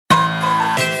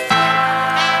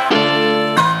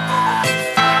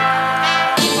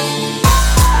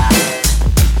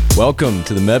Welcome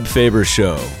to the Meb Faber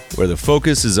Show, where the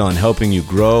focus is on helping you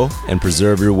grow and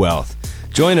preserve your wealth.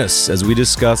 Join us as we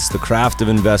discuss the craft of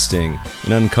investing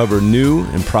and uncover new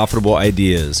and profitable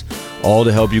ideas, all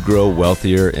to help you grow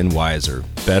wealthier and wiser.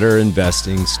 Better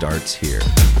investing starts here.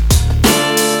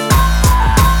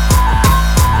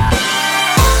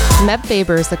 Meb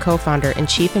Faber is the co-founder and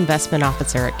chief investment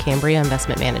officer at Cambria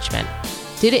Investment Management.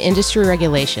 Due to industry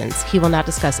regulations, he will not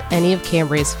discuss any of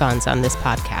Cambria's funds on this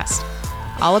podcast.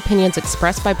 All opinions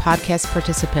expressed by podcast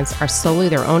participants are solely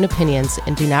their own opinions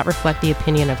and do not reflect the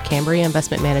opinion of Cambria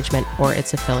Investment Management or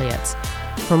its affiliates.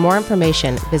 For more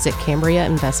information, visit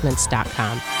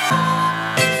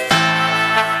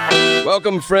CambriaInvestments.com.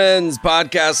 Welcome, friends,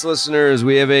 podcast listeners.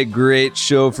 We have a great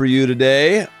show for you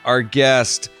today. Our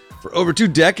guest, for over 2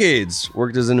 decades,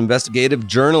 worked as an investigative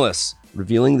journalist,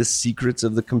 revealing the secrets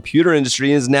of the computer industry,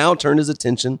 and has now turned his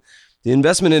attention to the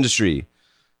investment industry.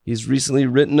 He's recently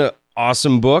written an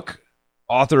awesome book,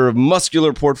 author of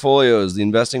Muscular Portfolios, The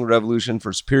Investing Revolution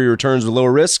for Superior Returns with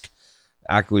Lower Risk.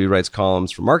 Actively writes columns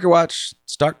for MarketWatch,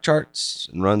 Stock Charts,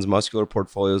 and runs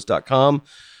muscularportfolios.com.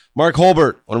 Mark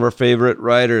Holbert, one of our favorite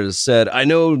writers, said, "I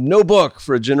know no book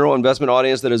for a general investment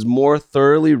audience that is more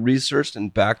thoroughly researched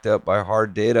and backed up by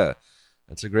hard data."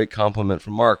 That's a great compliment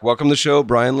from Mark. Welcome to the show,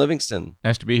 Brian Livingston.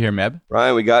 Nice to be here, Meb.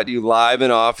 Brian, we got you live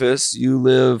in office. You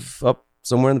live up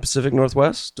somewhere in the Pacific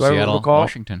Northwest? Seattle, I recall?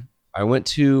 Washington. I went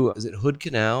to, is it Hood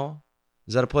Canal?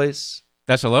 Is that a place?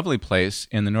 That's a lovely place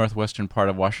in the northwestern part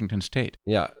of Washington State.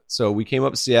 Yeah. So we came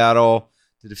up to Seattle,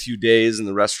 did a few days in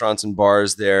the restaurants and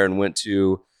bars there, and went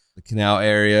to the canal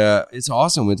area. It's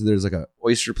awesome. There's like a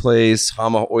oyster place,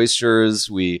 Hama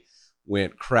Oysters. We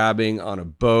went crabbing on a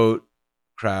boat.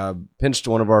 Crab pinched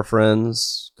one of our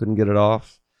friends, couldn't get it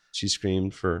off. She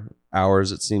screamed for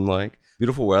hours, it seemed like.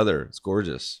 Beautiful weather. It's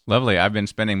gorgeous. Lovely. I've been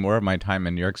spending more of my time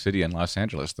in New York City and Los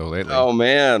Angeles, though, lately. Oh,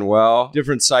 man. Well,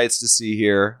 different sights to see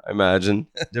here, I imagine.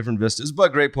 Different vistas,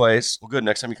 but great place. Well, good.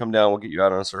 Next time you come down, we'll get you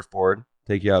out on a surfboard,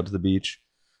 take you out to the beach.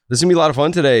 This is going to be a lot of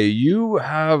fun today.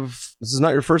 This is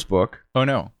not your first book. Oh,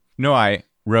 no. No, I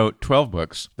wrote 12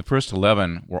 books. The first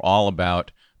 11 were all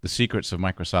about the secrets of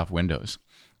Microsoft Windows.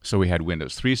 So we had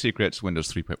Windows 3 secrets,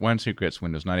 Windows 3.1 secrets,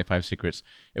 Windows 95 secrets.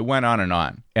 It went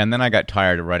on. And then I got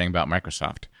tired of writing about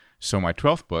Microsoft. So my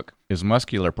 12th book is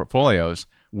Muscular Portfolios,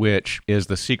 which is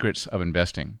the secrets of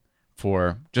investing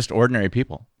for just ordinary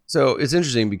people. So it's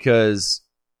interesting because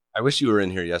I wish you were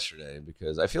in here yesterday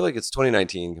because I feel like it's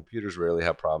 2019. Computers rarely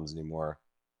have problems anymore.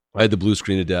 I had the blue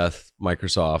screen of death,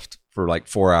 Microsoft, for like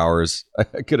 4 hours.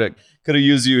 I could have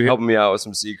used you helping me out with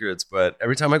some secrets, but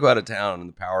every time I go out of town and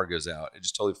the power goes out, it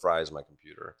just totally fries my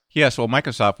computer. Yes, well,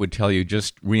 Microsoft would tell you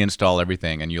just reinstall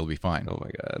everything and you'll be fine. Oh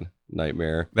my God,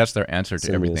 nightmare. That's their answer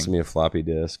to everything. Send me a floppy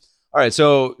disk. All right,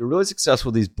 so you're really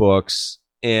successful with these books,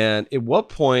 and at what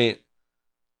point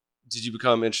did you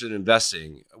become interested in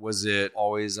investing? Was it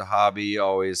always a hobby,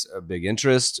 always a big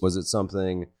interest? Was it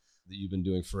something that you've been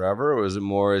doing forever, or was it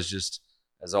more as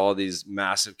all these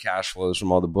massive cash flows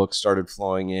from all the books started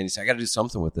flowing in, you say, I got to do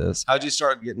something with this? How'd you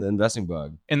start getting the investing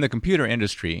bug? In the computer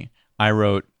industry, I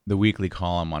wrote the weekly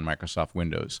column on Microsoft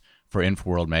Windows for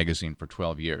InfoWorld magazine for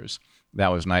 12 years. That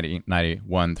was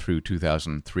 1991 through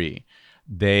 2003.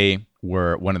 They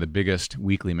were one of the biggest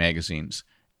weekly magazines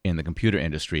in the computer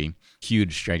industry,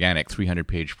 huge, gigantic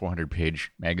 300-page,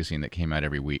 400-page magazine that came out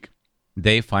every week.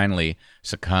 They finally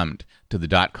succumbed to the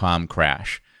dot-com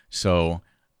crash. So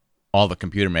all the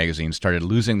computer magazines started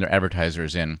losing their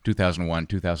advertisers in 2001,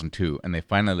 2002, and they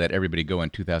finally let everybody go in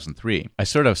 2003. I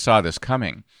sort of saw this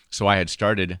coming, so I had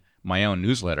started my own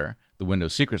newsletter, the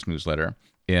Windows Secrets newsletter,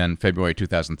 in February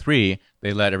 2003.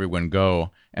 They let everyone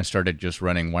go and started just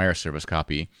running wire service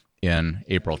copy in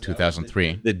April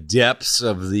 2003. The depths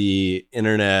of the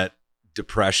internet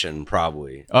depression,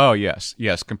 probably. Oh, yes.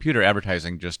 Computer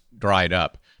advertising just dried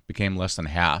up, became less than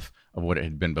half of what it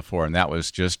had been before, and that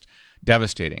was just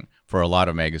devastating for a lot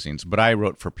of magazines. But I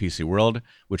wrote for PC World,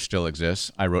 which still exists.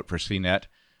 I wrote for CNET,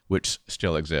 which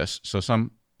still exists. So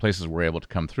some places were able to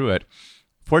come through it.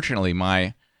 Fortunately,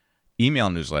 my email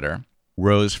newsletter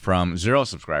rose from 0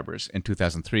 subscribers in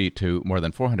 2003 to more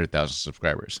than 400,000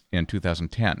 subscribers in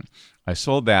 2010. I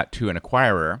sold that to an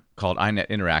acquirer called iNet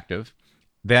Interactive.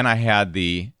 Then I had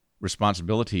the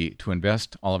responsibility to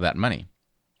invest all of that money.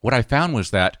 What I found was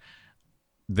that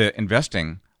the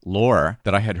investing lore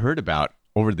that I had heard about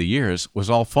over the years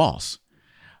was all false.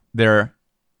 There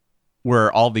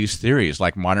were all these theories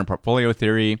like modern portfolio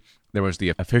theory. There was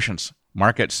the efficient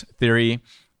markets theory.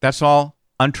 That's all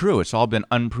untrue. It's all been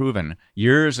unproven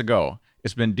years ago.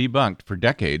 It's been debunked for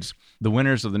decades. The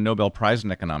winners of the Nobel Prize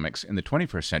in economics in the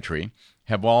 21st century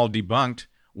have all debunked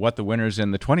what the winners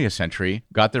in the 20th century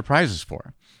got their prizes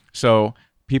for. So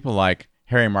people like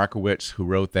Harry Markowitz, who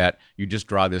wrote that you just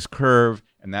draw this curve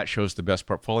and that shows the best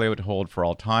portfolio to hold for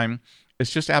all time,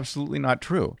 it's just absolutely not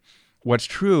true. What's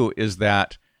true is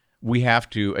that we have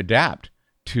to adapt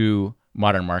to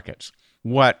modern markets.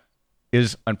 What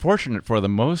is unfortunate for the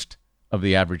most of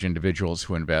the average individuals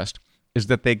who invest is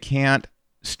that they can't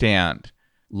stand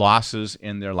losses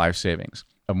in their life savings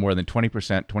of more than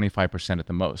 20%, 25% at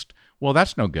the most. Well,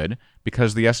 that's no good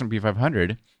because the S&P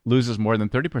 500 loses more than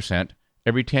 30%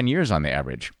 every 10 years on the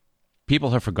average.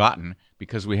 People have forgotten,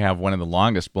 because we have one of the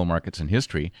longest bull markets in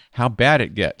history, how bad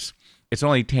it gets. It's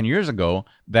only 10 years ago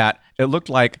that it looked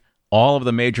like all of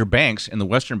the major banks in the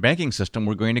Western banking system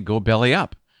were going to go belly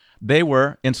up. They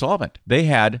were insolvent. They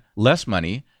had less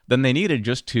money than they needed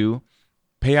just to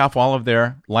pay off all of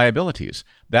their liabilities.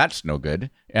 That's no good.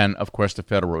 And of course, the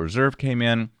Federal Reserve came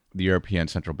in, the European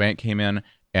Central Bank came in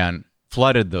and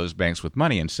flooded those banks with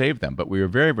money and saved them. But we were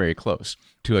very, very close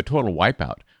to a total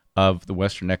wipeout of the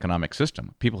Western economic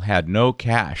system. People had no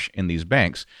cash in these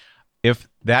banks. If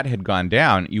that had gone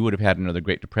down, you would have had another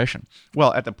Great Depression.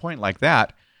 Well, at the point like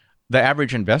that, the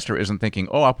average investor isn't thinking,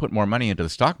 oh, I'll put more money into the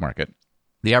stock market.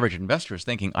 The average investor is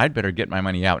thinking, I'd better get my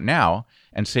money out now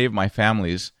and save my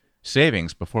family's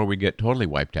savings before we get totally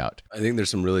wiped out. I think there's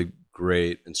some really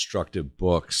great instructive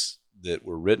books that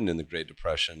were written in the Great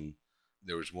Depression.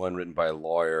 There was one written by a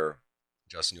lawyer.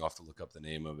 Justin, you'll have to look up the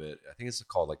name of it. I think it's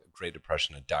called like Great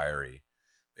Depression, a Diary.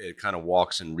 It kind of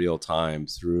walks in real time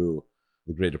through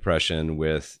the Great Depression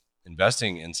with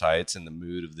investing insights and the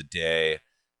mood of the day.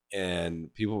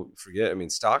 And people forget, I mean,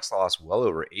 stocks lost well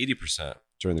over 80%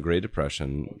 during the Great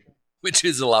Depression, which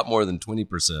is a lot more than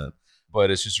 20%. But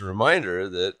it's just a reminder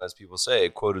that, as people say,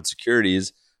 quoted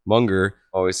securities, Munger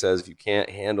always says, if you can't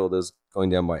handle this going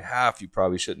down by half, you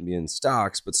probably shouldn't be in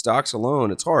stocks. But stocks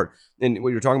alone, it's hard. And what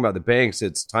you're talking about, the banks,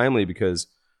 it's timely because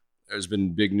there's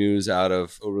been big news out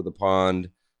of over the pond,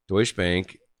 Deutsche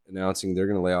Bank announcing they're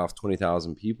going to lay off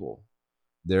 20,000 people.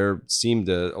 There seemed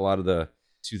to, a lot of the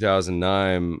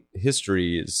 2009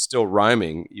 history is still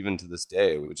rhyming even to this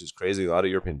day, which is crazy. A lot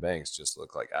of European banks just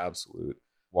look like absolute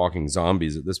walking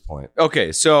zombies at this point.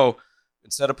 Okay, so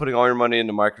instead of putting all your money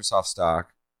into Microsoft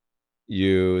stock,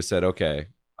 you said, okay,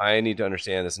 I need to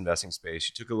understand this investing space.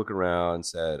 You took a look around and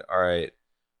said, all right,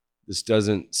 this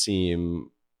doesn't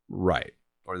seem right,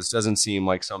 or this doesn't seem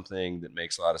like something that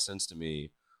makes a lot of sense to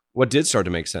me. What did start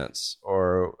to make sense?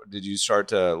 Or did you start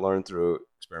to learn through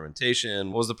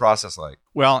experimentation? What was the process like?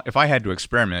 Well, if I had to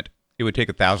experiment, it would take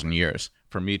 1,000 years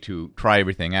for me to try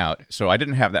everything out. So I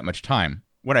didn't have that much time.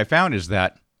 What I found is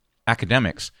that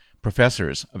academics,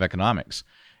 professors of economics,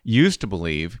 used to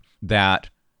believe that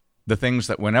the things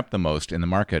that went up the most in the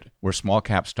market were small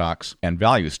cap stocks and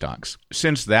value stocks.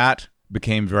 Since that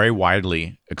became very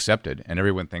widely accepted and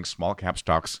everyone thinks small cap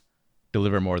stocks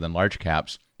deliver more than large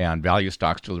caps and value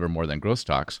stocks deliver more than growth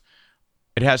stocks,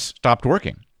 it has stopped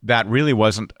working. That really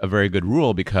wasn't a very good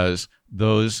rule because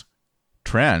those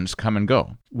trends come and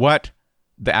go. What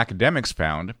the academics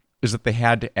found is that they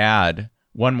had to add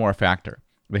one more factor.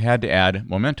 They had to add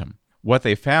momentum. What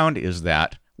they found is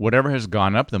that whatever has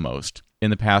gone up the most in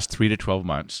the past 3 to 12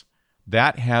 months,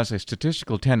 that has a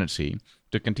statistical tendency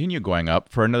to continue going up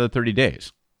for another 30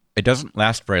 days. It doesn't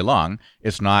last very long.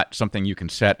 It's not something you can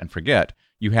set and forget.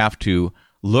 You have to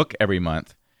look every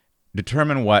month,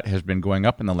 determine what has been going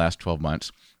up in the last 12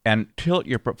 months, and tilt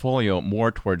your portfolio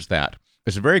more towards that.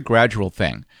 It's a very gradual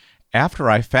thing. After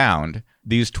I found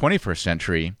these 21st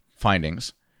century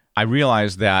findings, I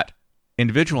realized that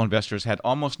individual investors had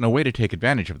almost no way to take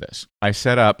advantage of this. I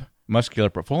set up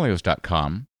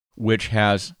muscularportfolios.com, which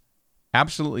has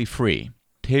absolutely free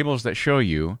tables that show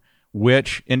you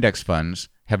which index funds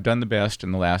have done the best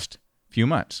in the last few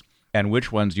months and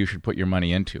which ones you should put your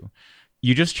money into.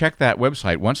 You just check that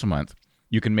website once a month.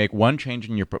 You can make one change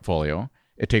in your portfolio.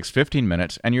 It takes 15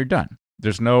 minutes and you're done.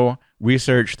 There's no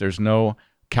research. There's no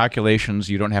calculations.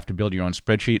 You don't have to build your own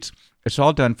spreadsheets. It's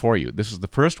all done for you. This is the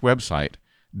first website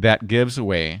that gives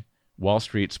away Wall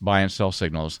Street's buy and sell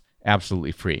signals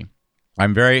absolutely free.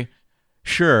 I'm very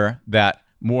sure that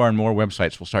more and more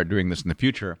websites will start doing this in the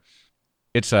future.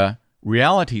 It's a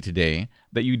reality today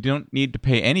that you don't need to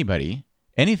pay anybody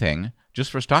anything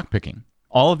just for stock picking.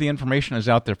 All of the information is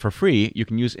out there for free. You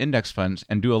can use index funds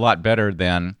and do a lot better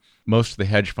than most of the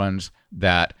hedge funds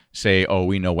that say, oh,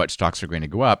 we know what stocks are going to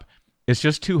go up. It's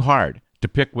just too hard to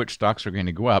pick which stocks are going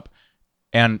to go up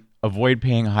and avoid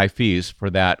paying high fees for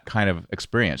that kind of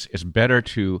experience. It's better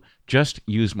to just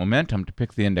use momentum to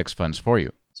pick the index funds for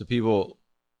you. So people,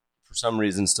 for some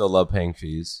reason, still love paying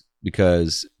fees.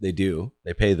 because they do.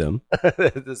 They pay them.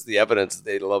 This is the evidence that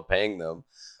they love paying them.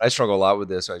 I struggle a lot with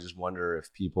this. So I just wonder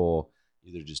if people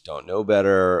either just don't know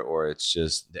better or it's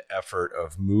just the effort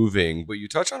of moving. But you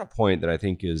touch on a point that I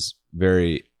think is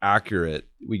very accurate.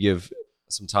 We give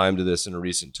some time to this in a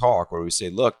recent talk where we say,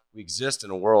 look, we exist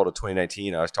in a world of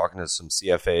 2019. I was talking to some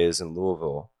CFAs in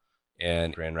Louisville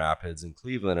and Grand Rapids and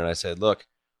Cleveland. And I said, look,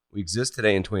 we exist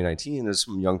today in 2019. There's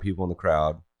some young people in the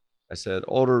crowd. I said,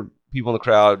 older people in the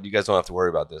crowd, you guys don't have to worry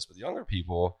about this. But the younger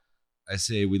people, I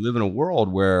say, we live in a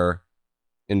world where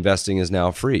investing is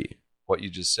now free. What you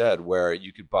just said, where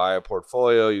you could buy a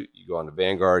portfolio, you go on to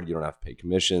Vanguard, you don't have to pay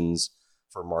commissions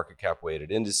for market cap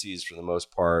weighted indices for the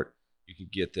most part. You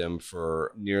could get them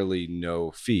for nearly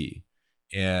no fee.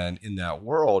 And in that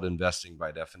world, investing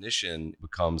by definition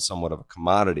becomes somewhat of a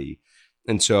commodity.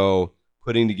 And so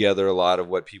putting together a lot of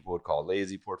what people would call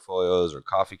lazy portfolios or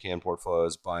coffee can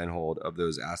portfolios, buy and hold of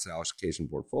those asset allocation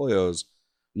portfolios,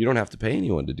 you don't have to pay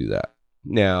anyone to do that.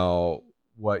 Now,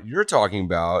 what you're talking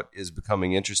about is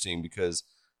becoming interesting because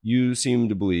you seem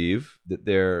to believe that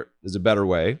there is a better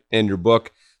way. And your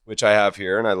book, which I have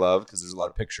here and I love because there's a lot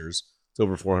of pictures, it's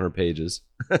over 400 pages,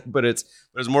 but it's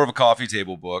more of a coffee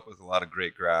table book with a lot of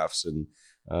great graphs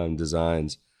and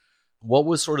designs. What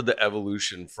was sort of the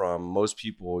evolution from most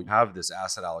people have this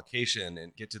asset allocation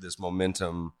and get to this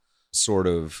momentum sort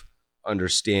of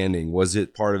understanding? Was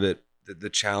it part of it the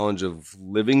challenge of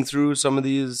living through some of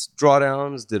these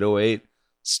drawdowns? Did '08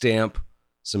 stamp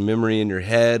some memory in your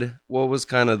head? What was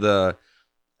kind of the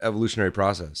evolutionary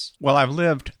process? Well, I've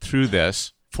lived through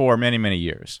this for many, many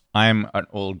years. I'm an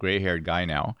old gray-haired guy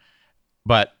now,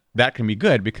 but that can be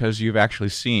good because you've actually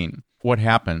seen what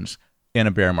happens in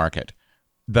a bear market.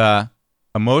 The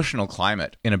emotional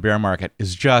climate in a bear market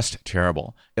is just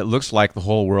terrible. It looks like the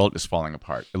whole world is falling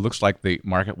apart. It looks like the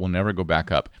market will never go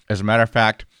back up. As a matter of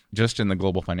fact, just in the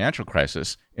global financial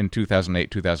crisis in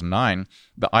 2008, 2009,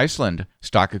 the Iceland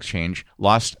Stock Exchange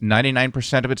lost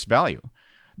 99% of its value.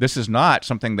 This is not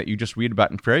something that you just read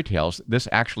about in fairy tales. This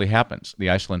actually happens. The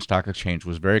Iceland Stock Exchange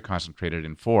was very concentrated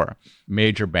in 4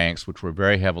 major banks, which were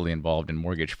very heavily involved in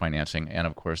mortgage financing. And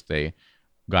of course, they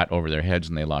got over their heads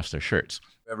and they lost their shirts.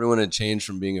 Everyone had changed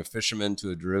from being a fisherman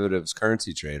to a derivatives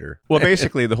currency trader. Well,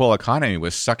 basically, the whole economy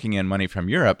was sucking in money from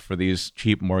Europe for these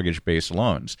cheap mortgage-based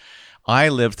loans. I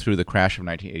lived through the crash of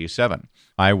 1987.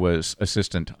 I was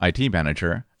assistant IT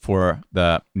manager for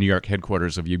the New York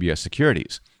headquarters of UBS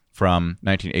Securities from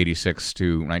 1986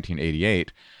 to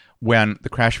 1988. When the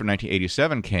crash of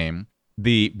 1987 came,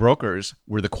 the brokers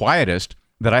were the quietest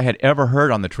that I had ever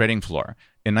heard on the trading floor.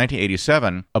 In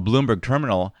 1987, a Bloomberg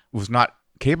terminal was not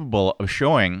capable of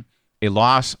showing a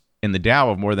loss in the Dow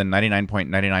of more than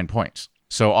 99.99 points.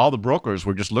 So all the brokers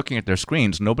were just looking at their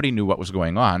screens. Nobody knew what was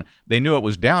going on. They knew it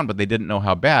was down, but they didn't know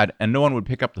how bad, and no one would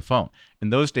pick up the phone.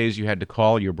 In those days, you had to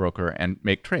call your broker and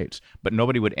make trades, but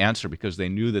nobody would answer because they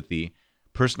knew that the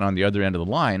person on the other end of the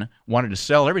line wanted to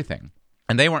sell everything.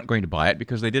 And they weren't going to buy it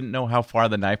because they didn't know how far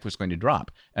the knife was going to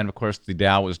drop. And of course, the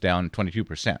Dow was down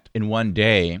 22%. In one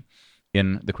day,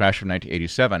 in the crash of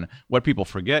 1987, what people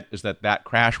forget is that that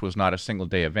crash was not a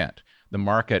single-day event. The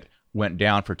market went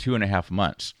down for 2.5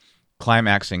 months,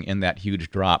 climaxing in that huge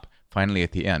drop finally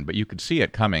at the end. But you could see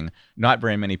it coming. Not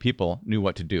very many people knew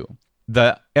what to do.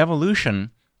 The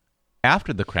evolution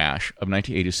after the crash of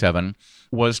 1987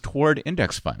 was toward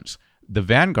index funds. The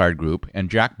Vanguard Group and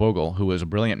Jack Bogle, who was a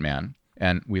brilliant man,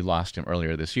 and we lost him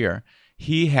earlier this year,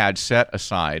 he had set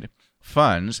aside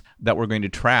funds that were going to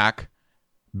track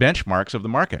benchmarks of the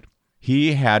market.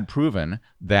 He had proven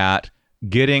that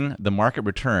getting the market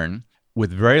return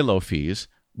with very low fees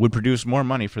would produce more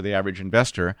money for the average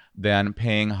investor than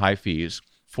paying high fees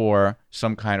for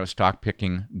some kind of stock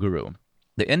picking guru.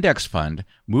 The index fund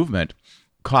movement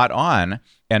caught on,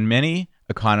 and many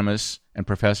economists and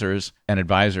professors and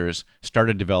advisors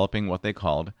started developing what they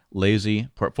called lazy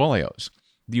portfolios.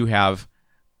 You have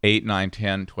 8, 9,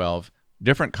 10, 12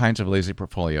 different kinds of lazy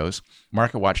portfolios.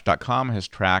 MarketWatch.com has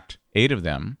tracked 8 of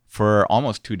them for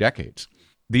almost 2 decades.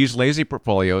 These lazy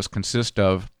portfolios consist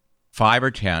of 5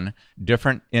 or 10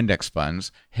 different index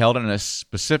funds held in a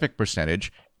specific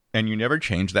percentage, and you never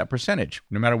change that percentage.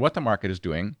 No matter what the market is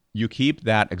doing, you keep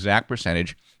that exact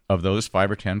percentage of those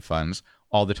 5 or 10 funds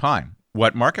all the time.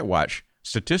 What MarketWatch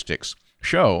statistics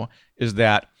show is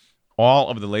that all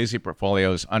of the lazy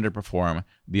portfolios underperform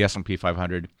the S&P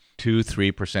 500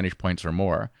 2-3 percentage points or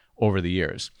more over the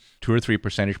years. 2 or 3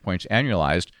 percentage points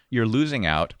annualized, you're losing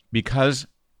out because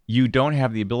you don't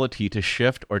have the ability to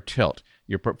shift or tilt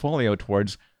your portfolio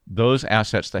towards those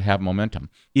assets that have momentum.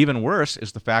 Even worse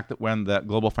is the fact that when the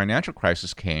global financial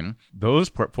crisis came, those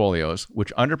portfolios,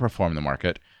 which underperformed the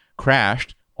market,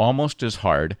 crashed almost as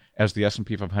hard as the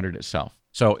S&P 500 itself.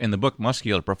 So in the book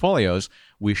Muscular Portfolios,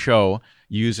 we show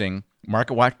using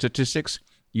MarketWatch statistics,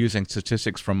 using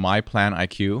statistics from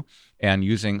MyPlanIQ, and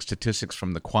using statistics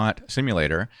from the Quant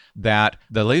Simulator that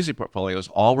the lazy portfolios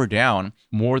all were down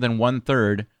more than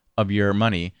 1/3 of your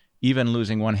money, even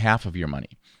losing 1/2 of your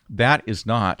money. That is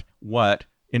not what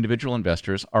individual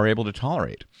investors are able to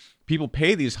tolerate. People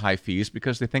pay these high fees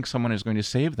because they think someone is going to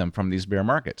save them from these bear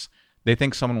markets. They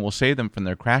think someone will save them from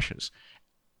their crashes.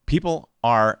 People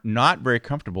are not very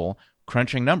comfortable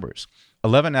crunching numbers.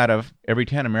 11 out of every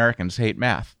 10 Americans hate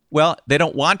math. Well, they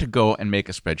don't want to go and make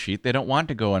a spreadsheet. They don't want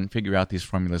to go and figure out these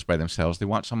formulas by themselves. They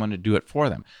want someone to do it for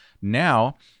them.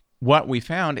 Now, what we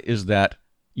found is that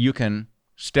you can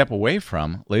step away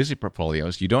from lazy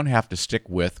portfolios. You don't have to stick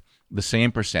with the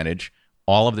same percentage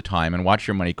all of the time and watch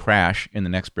your money crash in the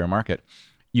next bear market.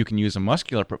 You can use a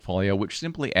muscular portfolio, which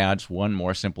simply adds one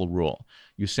more simple rule.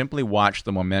 You simply watch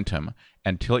the momentum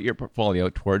and tilt your portfolio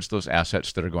towards those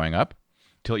assets that are going up,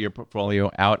 tilt your portfolio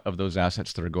out of those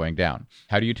assets that are going down.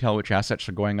 How do you tell which assets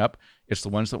are going up? It's the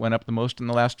ones that went up the most in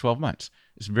the last 12 months.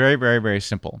 It's very, very, very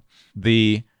simple.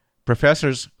 The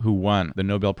professors who won the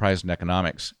Nobel Prize in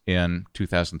Economics in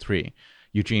 2003,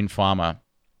 Eugene Fama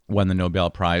won the Nobel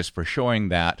Prize for showing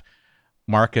that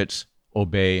markets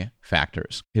obey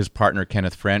factors. His partner,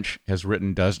 Kenneth French, has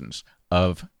written dozens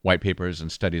of white papers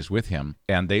and studies with him,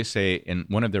 and they say in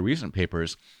one of their recent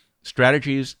papers,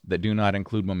 strategies that do not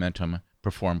include momentum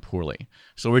perform poorly.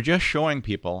 So we're just showing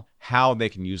people how they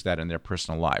can use that in their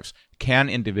personal lives. Can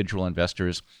individual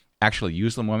investors actually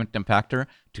use the momentum factor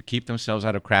to keep themselves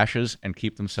out of crashes and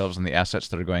keep themselves in the assets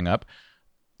that are going up?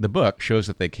 The book shows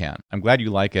that they can. I'm glad you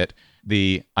like it.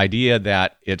 The idea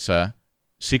that it's a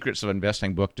Secrets of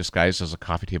Investing book disguised as a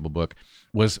coffee table book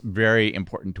was very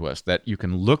important to us, that you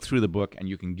can look through the book and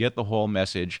you can get the whole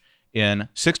message in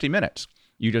 60 minutes.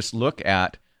 You just look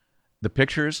at the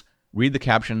pictures, read the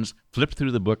captions, flip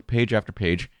through the book page after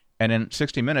page, and in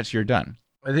 60 minutes, you're done.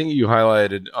 I think you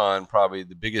highlighted on probably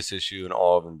the biggest issue in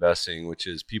all of investing, which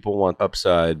is people want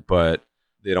upside, but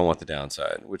they don't want the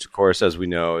downside, which, of course, as we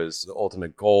know, is the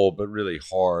ultimate goal, but really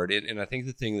hard. And I think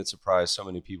the thing that surprised so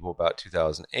many people about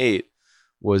 2008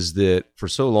 was that for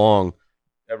so long,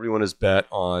 everyone has bet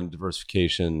on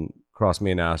diversification across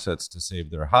main assets to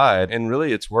save their hide. And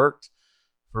really, it's worked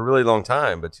for a really long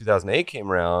time. But 2008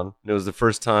 came around, and it was the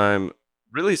first time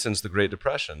really since the Great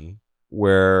Depression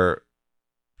where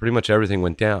pretty much everything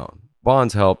went down.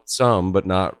 Bonds helped some, but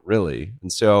not really.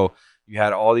 And so you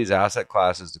had all these asset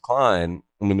classes decline.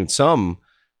 I mean, some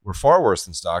were far worse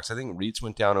than stocks. I think REITs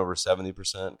went down over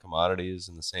 70%, commodities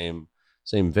in the same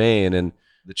vein. And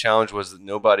the challenge was that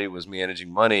nobody was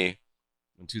managing money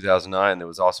in 2009 that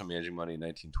was also managing money in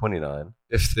 1929.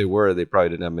 If they were, they probably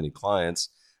didn't have many clients.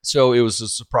 So it was a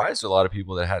surprise to a lot of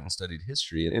people that hadn't studied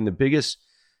history. And the biggest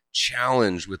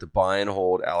challenge with the buy and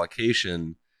hold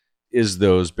allocation is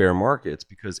those bear markets,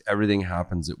 because everything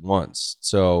happens at once.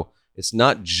 So it's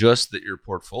not just that your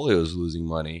portfolio is losing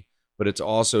money, but it's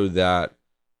also that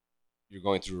you're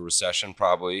going through a recession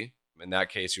probably. In that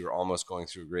case, you're almost going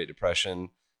through a Great Depression.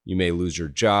 You may lose your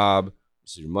job,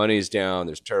 so your money's down.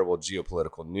 There's terrible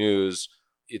geopolitical news.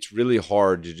 It's really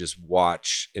hard to just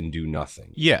watch and do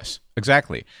nothing. Yes,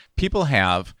 exactly. People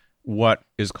have what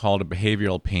is called a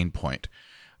behavioral pain point.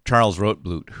 Charles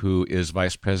Rotblut, who is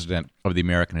vice president of the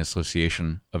American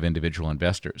Association of Individual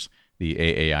Investors, the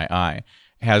AAII,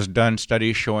 has done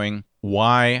studies showing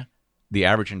why the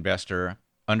average investor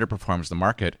underperforms the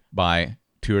market by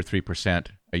 2 or 3%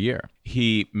 a year.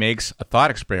 He makes a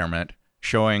thought experiment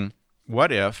showing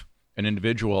what if an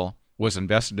individual was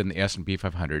invested in the S&P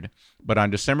 500, but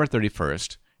on December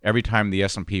 31st, every time the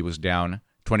S&P was down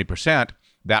 20%,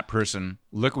 that person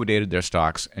liquidated their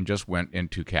stocks and just went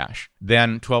into cash.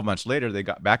 Then 12 months later, they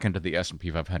got back into the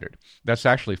S&P 500. That's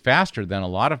actually faster than a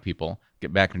lot of people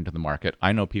get back into the market.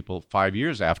 I know people 5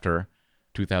 years after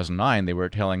 2009, they were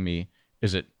telling me,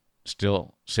 is it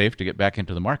still safe to get back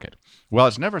into the market? Well,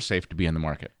 it's never safe to be in the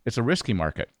market. It's a risky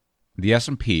market. The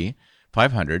S&P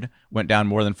 500 went down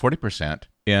more than 40%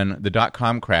 in the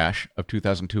dot-com crash of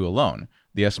 2002 alone.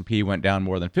 The S&P went down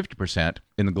more than 50%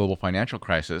 in the global financial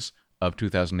crisis of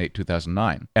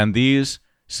 2008-2009. And these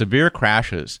severe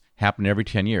crashes happen every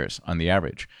 10 years on the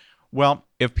average. Well,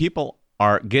 if people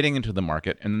are getting into the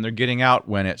market and then they're getting out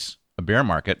when it's a bear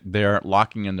market, they're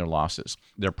locking in their losses.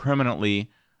 They're permanently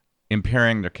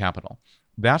impairing their capital.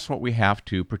 That's what we have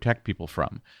to protect people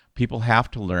from. People have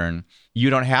to learn you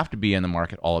don't have to be in the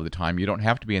market all of the time. You don't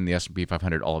have to be in the S&P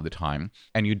 500 all of the time,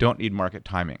 and you don't need market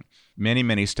timing. Many,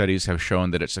 many studies have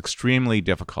shown that it's extremely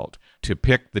difficult to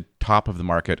pick the top of the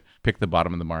market, pick the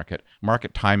bottom of the market.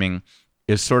 Market timing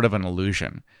is sort of an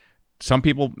illusion. Some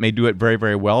people may do it very,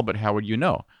 very well, but how would you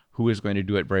know who is going to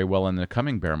do it very well in the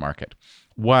coming bear market?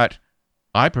 What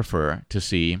I prefer to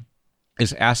see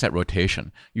is asset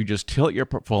rotation. You just tilt your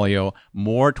portfolio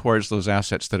more towards those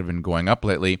assets that have been going up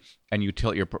lately, and you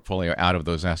tilt your portfolio out of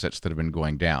those assets that have been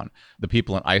going down. The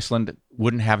people in Iceland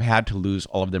wouldn't have had to lose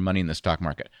all of their money in the stock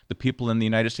market. The people in the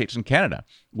United States and Canada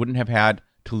wouldn't have had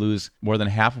to lose more than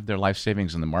half of their life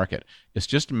savings in the market. It's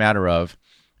just a matter of,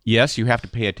 yes, you have to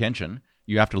pay attention.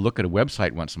 You have to look at a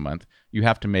website once a month. You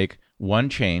have to make one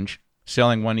change,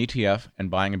 selling one ETF and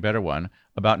buying a better one,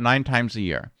 about 9 times a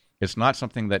year. It's not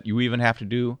something that you even have to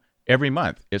do every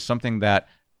month. It's something that,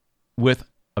 with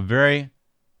a very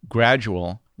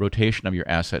gradual rotation of your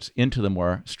assets into the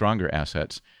more stronger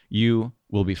assets, you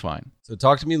will be fine. So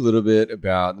talk to me a little bit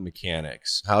about the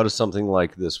mechanics. How does something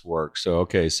like this work? So,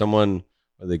 okay, someone,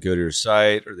 or they go to your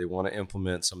site or they want to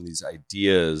implement some of these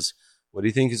ideas, what do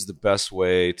you think is the best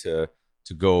way to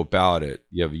go about it?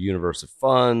 You have a universe of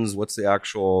funds. What's the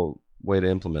actual way to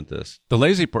implement this? The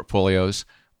lazy portfolios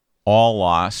all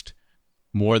lost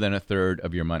more than a third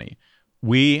of your money.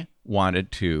 We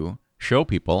wanted to show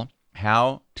people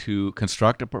how to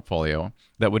construct a portfolio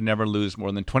that would never lose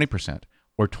more than 20%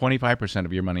 or 25%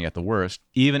 of your money at the worst,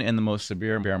 even in the most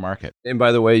severe bear market. And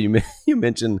by the way, you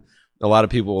mentioned a lot of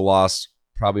people lost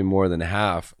probably more than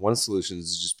half. One solution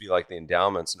is just be like the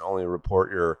endowments and only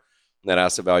report your net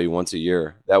asset value once a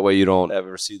year. That way you don't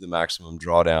ever see the maximum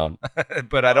drawdown.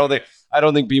 But I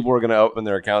don't think people are going to open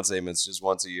their account statements just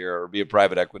once a year or be a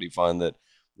private equity fund that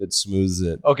smooths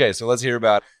it. Okay, so let's hear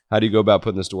about how do you go about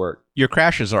putting this to work? Your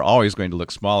crashes are always going to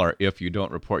look smaller if you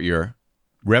don't report your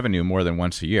revenue more than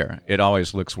once a year. It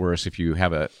always looks worse if you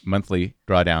have a monthly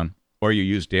drawdown or you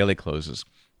use daily closes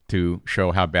to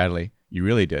show how badly you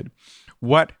really did.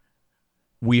 What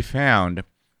we found,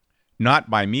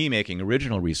 not by me making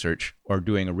original research or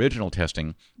doing original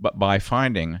testing, but by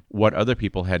finding what other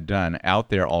people had done out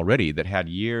there already that had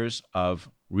years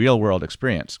of real-world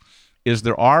experience, is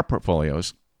there are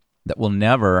portfolios that will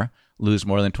never lose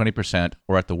more than 20%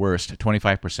 or at the worst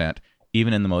 25%,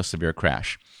 even in the most severe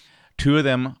crash. 2 of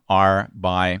them are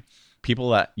by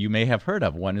people that you may have heard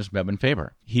of. One is Bevan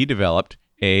Faber. He developed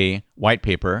a white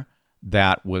paper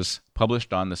that was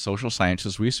published on the Social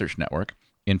Sciences Research Network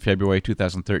in February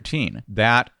 2013.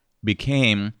 That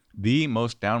became the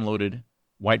most downloaded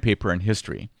white paper in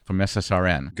history from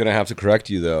SSRN. I'm going to have to correct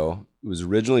you, though. It was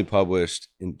originally published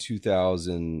in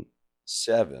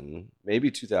 2007,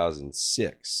 maybe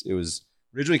 2006. It was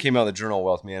originally came out in the Journal of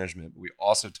Wealth Management, but we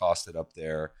also tossed it up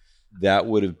there. That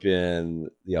would have been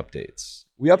the updates.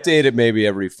 We update it maybe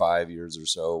every 5 years or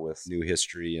so with new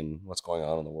history and what's going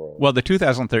on in the world. Well, the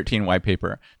 2013 white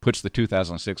paper puts the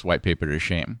 2006 white paper to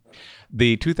shame.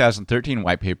 The 2013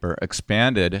 white paper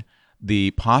expanded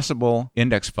the possible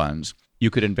index funds you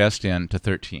could invest in to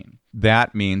 13.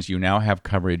 That means you now have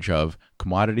coverage of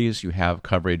commodities, you have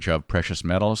coverage of precious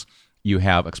metals, you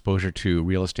have exposure to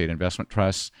real estate investment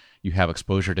trusts, you have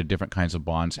exposure to different kinds of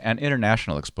bonds, and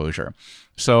international exposure.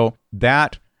 So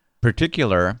that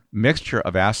particular mixture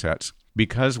of assets,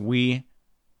 because we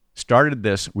started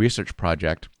this research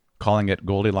project calling it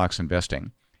Goldilocks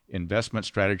Investing, investment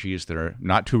strategies that are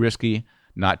not too risky,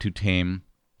 not too tame,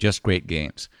 just great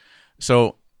gains.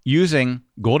 So using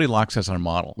Goldilocks as our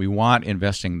model, we want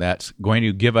investing that's going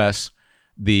to give us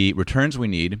the returns we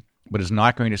need, but is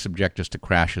not going to subject us to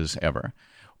crashes ever.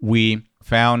 We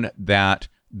found that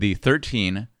the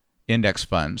 13 index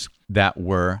funds that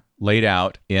were laid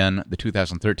out in the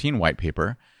 2013 white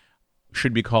paper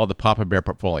should be called the Papa Bear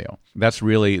portfolio. That's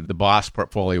really the boss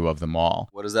portfolio of them all.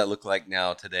 What does that look like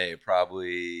now today?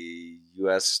 Probably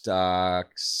U.S.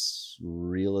 stocks,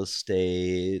 real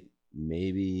estate,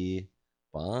 maybe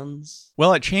bonds?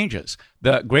 Well, it changes.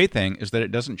 The great thing is that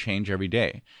it doesn't change every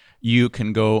day. You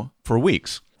can go for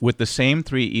weeks with the same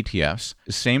 3 ETFs,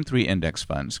 the same 3 index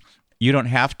funds. You don't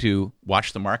have to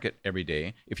watch the market every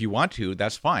day. If you want to,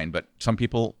 that's fine. But some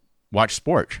people watch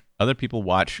sports. Other people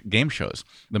watch game shows.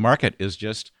 The market is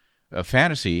just a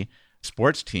fantasy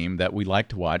sports team that we like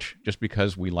to watch just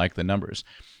because we like the numbers.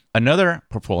 Another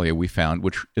portfolio we found,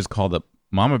 which is called the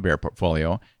Mama Bear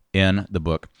portfolio in the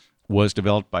book, was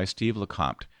developed by Steve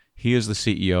LeCompte. He is the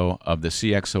CEO of the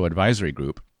CXO Advisory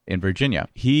Group in Virginia.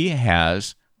 He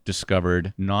has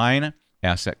discovered 9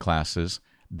 asset classes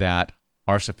that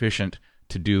are sufficient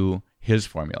to do his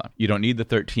formula. You don't need the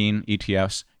 13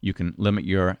 ETFs. You can limit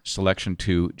your selection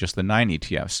to just the 9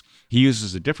 ETFs. He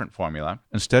uses a different formula.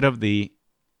 Instead of the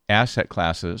asset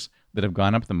classes that have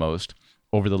gone up the most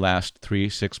over the last 3,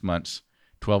 6 months,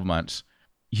 12 months,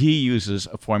 he uses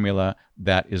a formula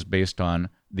that is based on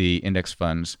the index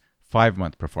fund's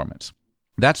 5-month performance.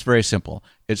 That's very simple.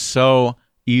 It's so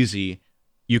easy.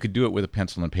 You could do it with a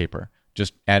pencil and paper,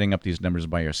 just adding up these numbers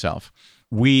by yourself.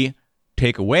 We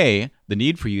take away the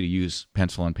need for you to use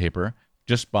pencil and paper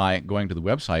just by going to the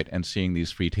website and seeing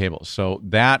these free tables. So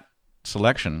that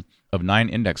selection of 9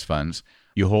 index funds,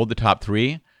 you hold the top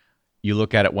 3, you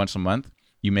look at it once a month,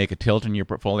 you make a tilt in your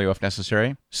portfolio if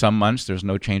necessary. Some months there's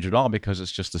no change at all because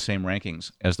it's just the same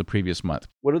rankings as the previous month.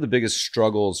 What are the biggest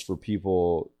struggles for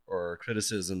people or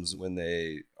criticisms when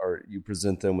you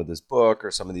present them with this book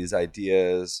or some of these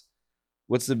ideas?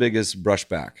 What's the biggest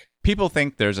brushback? People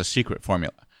think there's a secret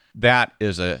formula. That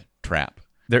is a trap.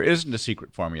 There isn't a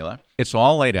secret formula. It's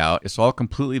all laid out. It's all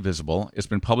completely visible. It's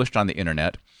been published on the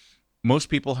internet. Most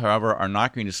people, however, are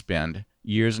not going to spend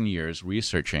years and years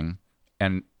researching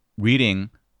and reading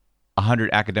 100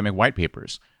 academic white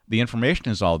papers. The information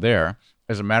is all there.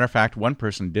 As a matter of fact, one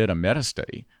person did a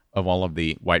meta-study of all of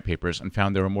the white papers and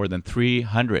found there were more than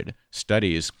 300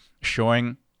 studies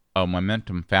showing a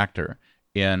momentum factor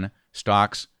in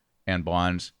stocks and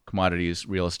bonds, commodities,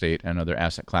 real estate, and other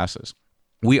asset classes.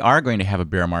 We are going to have a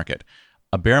bear market.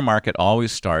 A bear market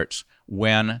always starts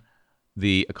when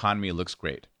the economy looks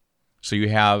great. So you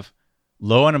have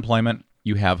low unemployment,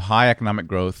 you have high economic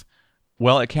growth.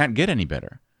 Well, it can't get any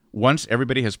better. Once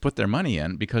everybody has put their money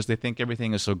in because they think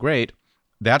everything is so great,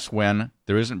 that's when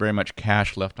there isn't very much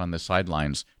cash left on the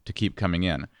sidelines to keep coming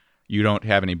in. You don't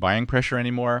have any buying pressure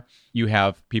anymore. You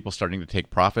have people starting to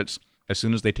take profits. As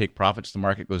soon as they take profits, the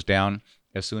market goes down.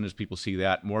 As soon as people see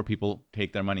that, more people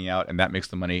take their money out, and that makes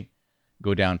the money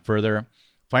go down further.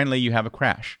 Finally, you have a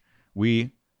crash.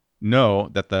 We know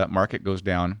that the market goes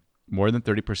down more than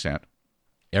 30%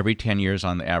 every 10 years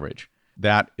on the average.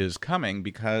 That is coming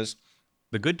because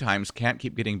the good times can't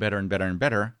keep getting better and better and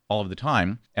better all of the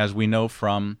time, as we know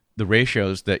from the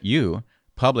ratios that you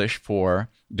publish for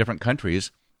different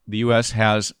countries. The U.S.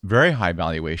 has very high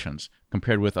valuations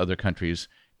compared with other countries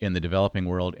in the developing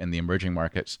world and the emerging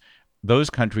markets.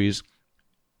 Those countries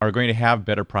are going to have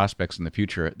better prospects in the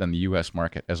future than the U.S.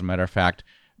 market. As a matter of fact,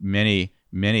 many,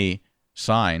 many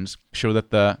signs show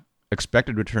that the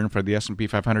expected return for the S&P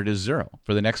 500 is 0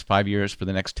 for the next 5 years, for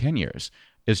the next 10 years.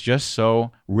 It's just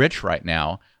so rich right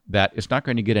now that it's not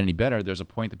going to get any better. There's a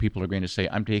point that people are going to say,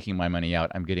 I'm taking my money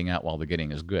out, I'm getting out while the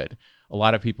getting is good. A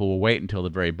lot of people will wait until the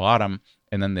very bottom,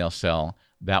 and then they'll sell.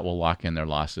 That will lock in their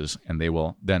losses, and they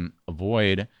will then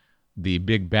avoid the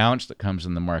big bounce that comes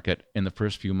in the market in the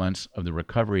first few months of the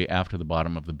recovery after the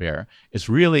bottom of the bear. It's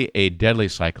really a deadly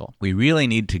cycle. We really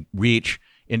need to reach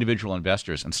individual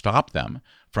investors and stop them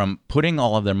from putting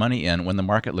all of their money in when the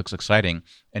market looks exciting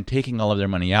and taking all of their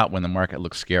money out when the market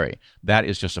looks scary. That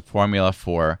is just a formula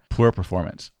for poor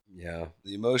performance. Yeah.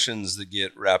 The emotions that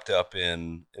get wrapped up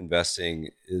in investing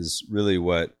is really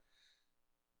what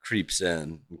creeps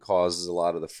in and causes a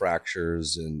lot of the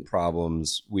fractures and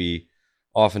problems. We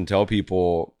often tell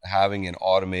people having an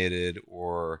automated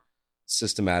or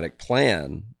systematic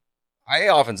plan. I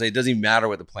often say it doesn't even matter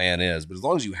what the plan is, but as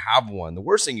long as you have one, the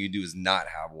worst thing you do is not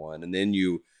have one. And then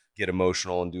you get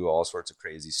emotional and do all sorts of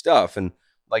crazy stuff. And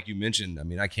like you mentioned, I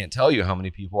mean, I can't tell you how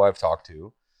many people I've talked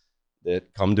to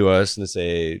that come to us and they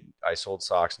say, I sold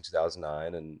stocks in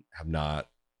 2009 and have not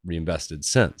reinvested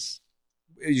since.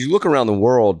 You look around the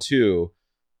world too,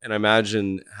 and I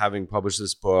imagine having published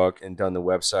this book and done the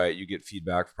website, you get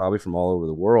feedback probably from all over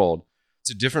the world.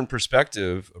 It's a different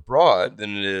perspective abroad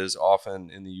than it is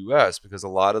often in the U.S. because a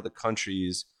lot of the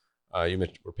countries, you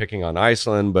mentioned, we're picking on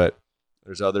Iceland, but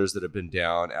there's others that have been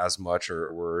down as much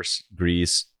or worse.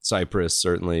 Greece, Cyprus,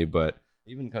 certainly, but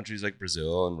even countries like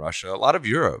Brazil and Russia, a lot of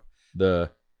Europe. The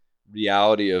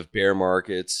reality of bear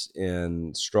markets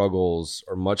and struggles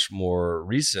are much more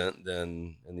recent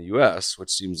than in the U.S.,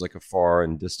 which seems like a far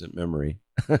and distant memory.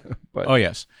 But Oh,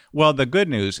 yes. Well, the good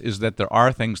news is that there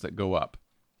are things that go up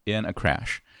in a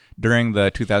crash. During the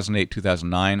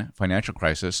 2008-2009 financial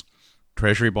crisis,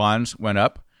 treasury bonds went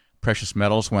up, precious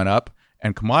metals went up,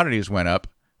 and commodities went up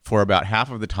for about half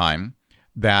of the time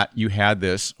that you had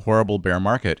this horrible bear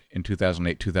market in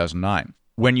 2008-2009.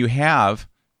 When you have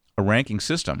a ranking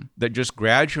system that just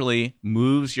gradually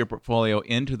moves your portfolio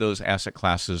into those asset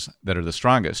classes that are the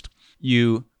strongest,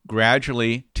 you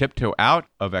gradually tiptoe out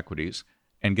of equities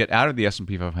and get out of the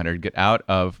S&P 500, get out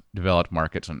of developed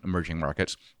markets and emerging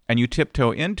markets, and you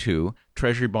tiptoe into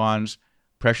treasury bonds,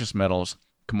 precious metals,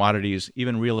 commodities,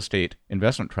 even real estate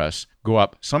investment trusts go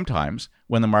up sometimes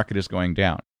when the market is going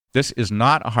down. This is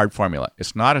not a hard formula.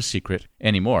 It's not a secret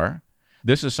anymore.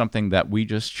 This is something that we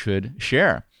just should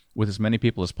share with as many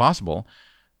people as possible.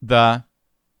 The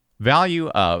value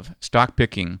of stock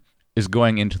picking is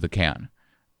going into the can.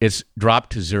 It's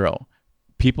dropped to 0.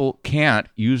 People can't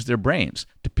use their brains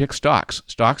to pick stocks.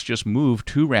 Stocks just move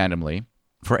too randomly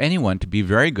for anyone to be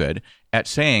very good at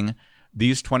saying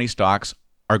these 20 stocks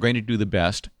are going to do the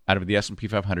best out of the S&P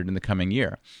 500 in the coming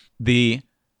year. The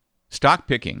stock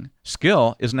picking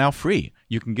skill is now free.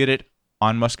 You can get it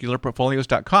on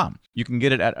muscularportfolios.com. You can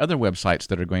get it at other websites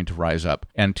that are going to rise up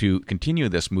and to continue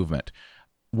this movement.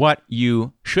 What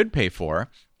you should pay for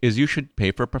is you should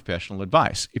pay for professional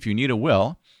advice. If you need a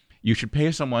will, you should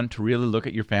pay someone to really look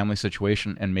at your family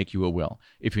situation and make you a will.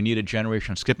 If you need a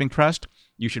generation skipping trust,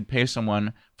 you should pay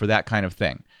someone for that kind of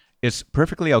thing. It's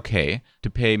perfectly okay to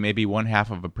pay maybe 1/2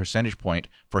 of a percentage point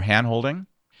for hand-holding.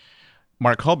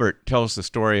 Mark Hulbert tells the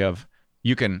story of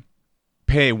you can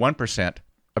pay 1%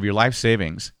 of your life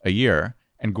savings a year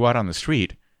and go out on the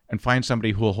street and find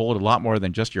somebody who will hold a lot more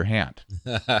than just your hand.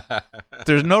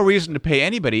 There's no reason to pay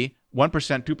anybody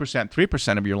 1%, 2%,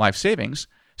 3% of your life savings.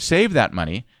 Save that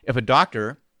money. If a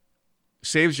doctor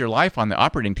saves your life on the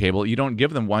operating table, you don't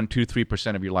give them 1%, 2%,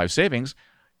 3% of your life savings.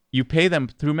 You pay them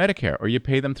through Medicare, or you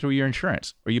pay them through your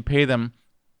insurance, or you pay them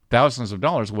thousands of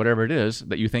dollars, whatever it is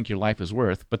that you think your life is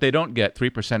worth, but they don't get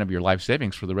 3% of your life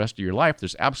savings for the rest of your life.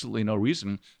 There's absolutely no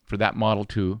reason for that model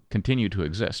to continue to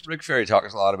exist. Rick Ferry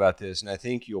talks a lot about this, and I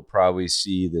think you'll probably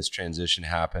see this transition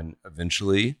happen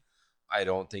eventually. I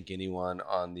don't think anyone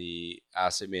on the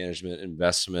asset management,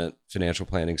 investment, financial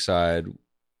planning side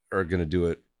are going to do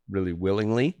it really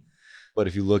willingly. But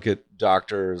if you look at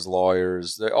doctors,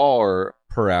 lawyers, they all are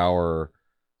per hour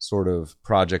sort of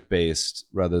project-based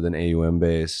rather than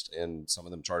AUM-based. And some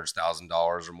of them charge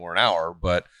 $1,000 or more an hour.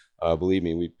 But believe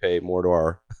me, we pay more to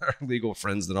our legal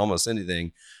friends than almost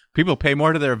anything. People pay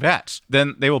more to their vets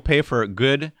than they will pay for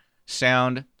good,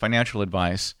 sound financial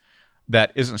advice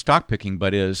that isn't stock picking,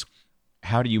 but is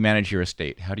how do you manage your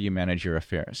estate? How do you manage your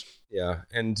affairs? Yeah.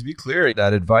 And to be clear,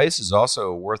 that advice is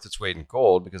also worth its weight in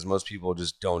gold because most people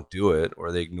just don't do it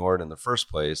or they ignore it in the first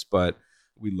place. But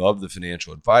we love the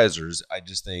financial advisors. I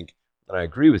just think, and I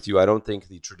agree with you, I don't think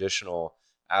the traditional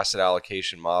asset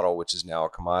allocation model, which is now a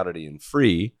commodity and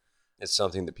free, is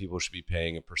something that people should be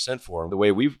paying a percent for. And the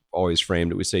way we've always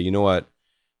framed it, we say, you know what?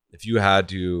 If you had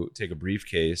to take a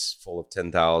briefcase full of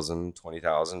 $10,000,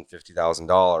 $20,000,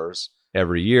 $50,000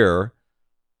 every year,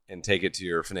 and take it to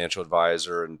your financial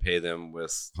advisor and pay them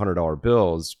with $100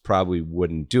 bills, probably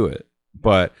wouldn't do it.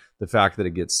 But the fact that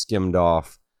it gets skimmed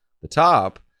off the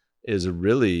top is a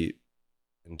really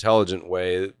intelligent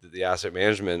way that the asset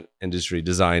management industry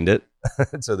designed it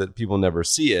so that people never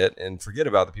see it and forget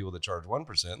about the people that charge 1%.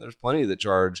 There's plenty that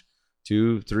charge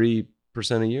 2-3%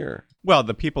 a year. Well,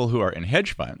 the people who are in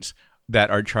hedge funds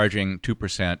that are charging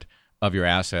 2% of your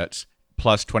assets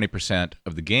plus 20%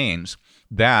 of the gains,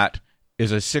 that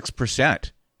is a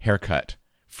 6% haircut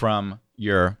from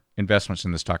your investments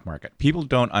in the stock market. People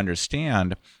don't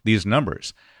understand these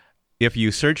numbers. If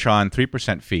you search on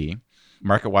 3% fee,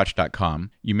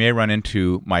 marketwatch.com, you may run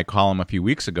into my column a few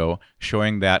weeks ago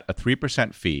showing that a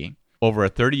 3% fee over a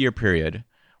 30-year period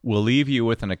will leave you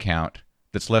with an account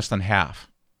that's less than half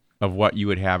of what you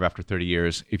would have after 30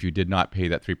 years if you did not pay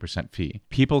that 3% fee.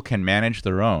 People can manage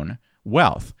their own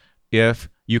wealth. If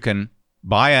you can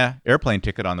buy an airplane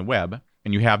ticket on the web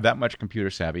and you have that much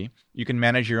computer savvy, you can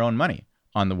manage your own money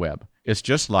on the web. It's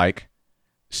just like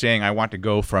saying, I want to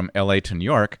go from LA to New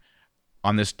York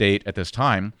on this date at this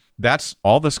time. That's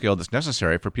all the skill that's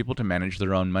necessary for people to manage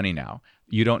their own money now.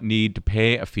 You don't need to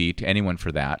pay a fee to anyone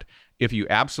for that. If you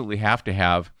absolutely have to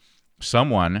have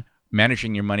someone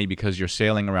managing your money because you're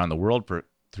sailing around the world for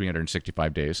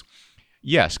 365 days,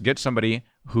 yes, get somebody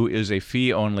who is a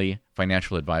fee-only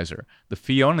financial advisor. The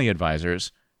fee-only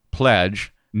advisors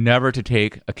pledge never to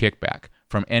take a kickback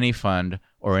from any fund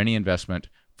or any investment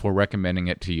for recommending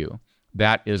it to you.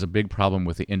 That is a big problem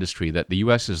with the industry, that the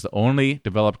U.S. is the only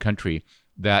developed country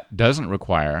that doesn't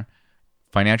require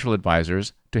financial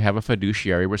advisors to have a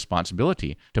fiduciary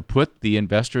responsibility to put the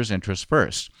investor's interests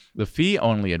first. The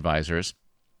fee-only advisors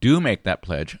do make that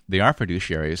pledge. They are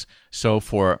fiduciaries. So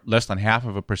for less than half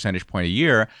of a percentage point a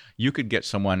year, you could get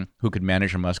someone who could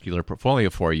manage a muscular portfolio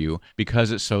for you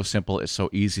because it's so simple, it's so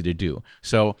easy to do.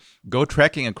 So go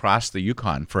trekking across the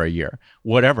Yukon for a year,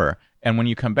 whatever. And when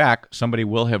you come back, somebody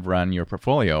will have run your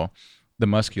portfolio the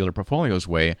muscular portfolios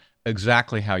way,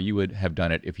 exactly how you would have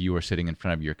done it if you were sitting in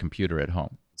front of your computer at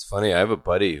home. It's funny. I have a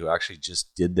buddy who actually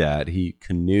just did that. He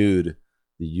canoed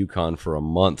the Yukon for a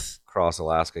month across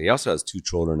Alaska. He also has 2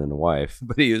 children and a wife,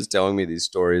 but he was telling me these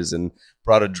stories and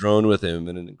brought a drone with him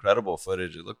and an incredible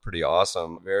footage. It looked pretty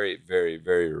awesome. Very, very,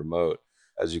 very remote,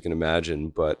 as you can imagine,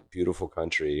 but beautiful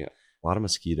country. A lot of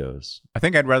mosquitoes. I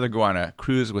think I'd rather go on a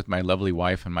cruise with my lovely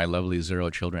wife and my lovely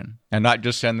 0 children and not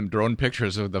just send them drone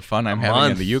pictures of the fun I'm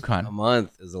having in the Yukon. A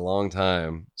month is a long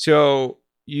time. So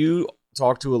you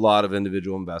talk to a lot of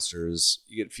individual investors.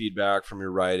 You get feedback from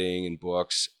your writing and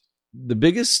books. The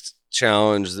biggest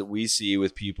challenge that we see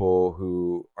with people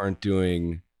who aren't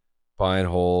doing buy and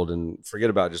hold, and forget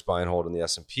about just buy and hold in the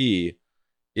S&P,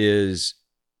 is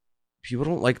people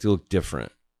don't like to look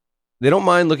different. They don't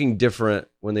mind looking different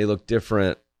when they look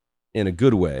different in a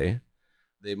good way.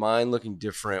 They mind looking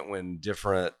different when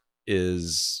different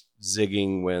is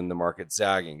zigging when the market's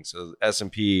zagging. So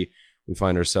S&P, we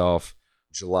find ourselves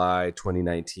July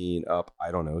 2019 up,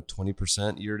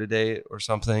 20% year to date or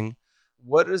something.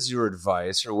 What is your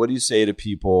advice, or what do you say to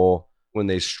people when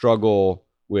they struggle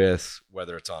with,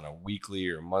 whether it's on a weekly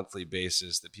or monthly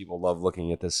basis, that people love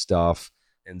looking at this stuff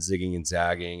and zigging and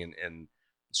zagging and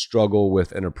struggle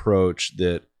with an approach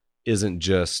that isn't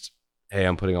just, hey,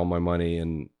 I'm putting all my money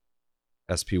in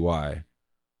SPY?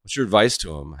 What's your advice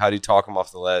to them? How do you talk them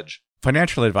off the ledge?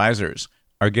 Financial advisors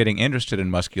are getting interested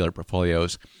in muscular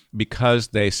portfolios because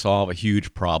they solve a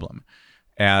huge problem.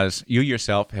 As you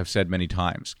yourself have said many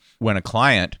times, when a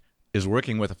client is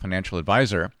working with a financial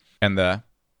advisor and the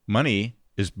money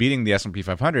is beating the S&P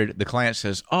 500, the client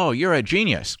says, "Oh, you're a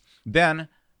genius." Then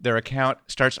their account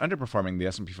starts underperforming the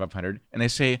S&P 500, and they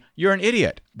say, "You're an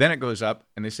idiot." Then it goes up,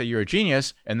 and they say, "You're a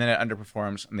genius," and then it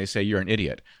underperforms, and they say, "You're an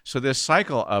idiot." So this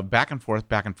cycle of back and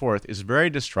forth is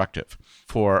very destructive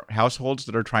for households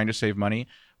that are trying to save money,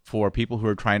 for people who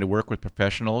are trying to work with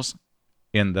professionals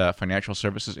in the financial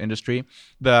services industry.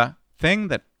 The thing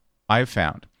that I've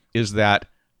found is that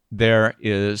there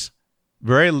is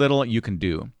very little you can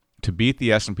do to beat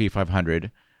the S&P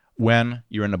 500 when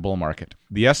you're in a bull market.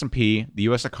 The S&P, the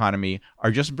U.S. economy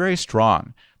are just very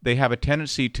strong. They have a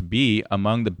tendency to be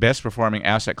among the best performing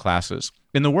asset classes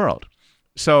in the world.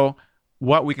 So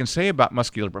what we can say about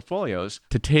muscular portfolios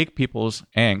to take people's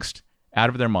angst out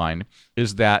of their mind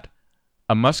is that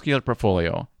a muscular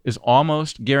portfolio is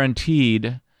almost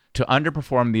guaranteed to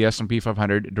underperform the S&P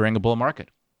 500 during a bull market.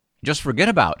 Just forget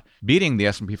about beating the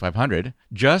S&P 500.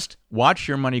 Just watch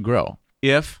your money grow.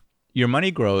 If your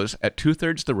money grows at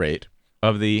 2/3 the rate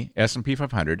of the S&P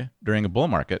 500 during a bull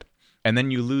market, and then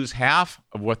you lose half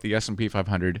of what the S&P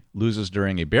 500 loses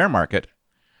during a bear market,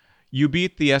 you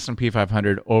beat the S&P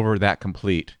 500 over that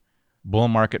complete bull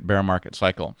market, bear market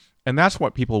cycle. And that's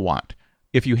what people want.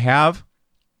 If you have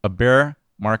a bear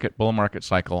market, bull market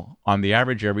cycle on the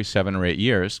average every 7 or 8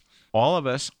 years, all of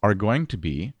us are going to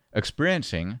be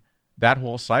experiencing that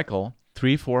whole cycle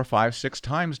 3, 4, 5, 6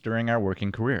 times during our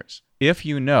working careers. If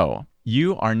you know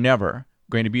you are never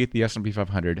going to be at the S&P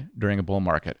 500 during a bull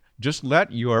market, just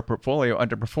let your portfolio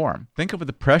underperform. Think of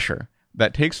the pressure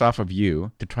that takes off of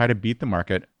you to try to beat the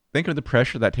market. Think of the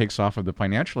pressure that takes off of the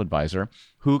financial advisor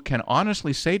who can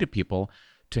honestly say to people,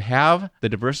 to have the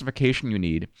diversification you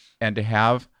need and to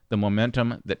have the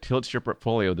momentum that tilts your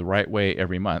portfolio the right way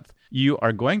every month, you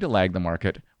are going to lag the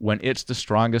market when it's the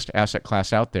strongest asset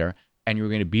class out there, and you're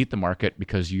going to beat the market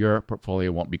because your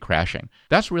portfolio won't be crashing.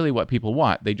 That's really what people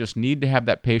want. They just need to have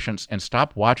that patience and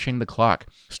stop watching the clock.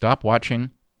 Stop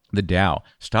watching the Dow.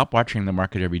 Stop watching the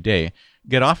market every day.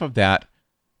 Get off of that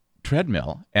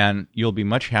treadmill, and you'll be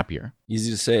much happier. Easy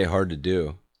to say, hard to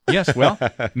do. Yes, well,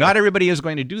 not everybody is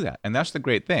going to do that, and that's the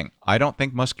great thing. I don't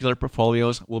think muscular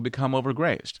portfolios will become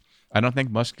overgrazed. I don't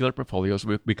think muscular portfolios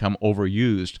will become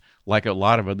overused like a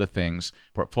lot of other things.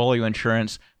 Portfolio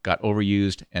insurance got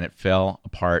overused and it fell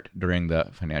apart during the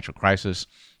financial crisis.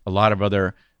 A lot of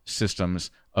other systems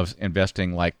of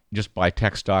investing, like just buy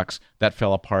tech stocks, that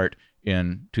fell apart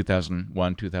in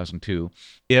 2001, 2002.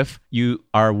 If you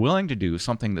are willing to do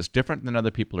something that's different than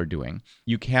other people are doing,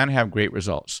 you can have great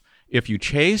results. If you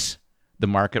chase the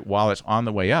market while it's on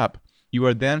the way up, you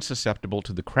are then susceptible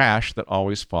to the crash that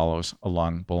always follows a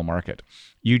long bull market.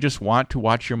 You just want to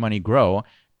watch your money grow,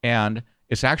 and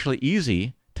it's actually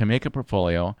easy to make a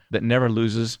portfolio that never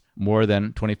loses more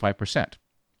than 25%.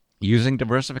 Using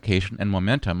diversification and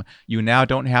momentum, you now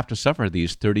don't have to suffer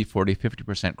these 30, 40,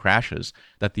 50% crashes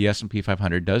that the S&P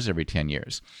 500 does every 10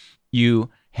 years. You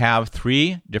have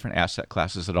 3 different asset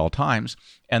classes at all times,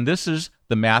 and this is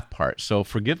the math part. So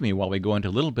forgive me while we go into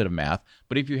a little bit of math,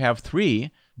 but if you have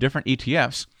 3 different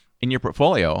ETFs in your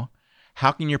portfolio,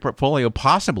 how can your portfolio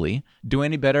possibly do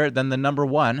any better than the number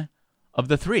one of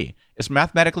the 3? It's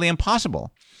mathematically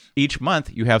impossible. Each month,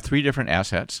 you have 3 different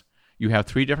assets. You have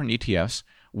 3 different ETFs.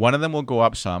 One of them will go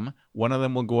up some. One of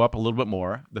them will go up a little bit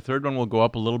more. The third one will go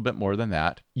up a little bit more than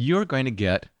that. You're going to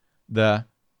get the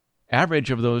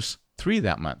average of those 3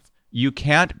 that month. You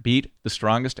can't beat the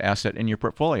strongest asset in your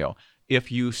portfolio. if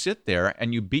you sit there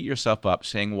and you beat yourself up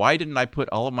saying, why didn't I put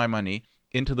all of my money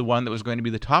into the one that was going to be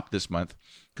the top this month?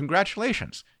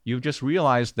 Congratulations. You've just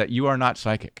realized that you are not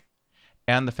psychic.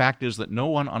 And the fact is that no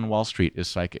one on Wall Street is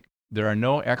psychic. There are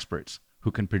no experts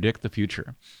who can predict the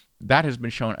future. That has been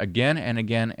shown again and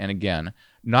again and again.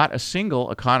 Not a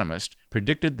single economist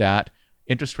predicted that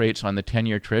interest rates on the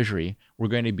 10-year Treasury were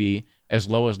going to be as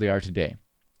low as they are today.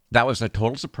 That was a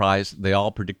total surprise. They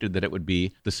all predicted that it would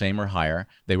be the same or higher.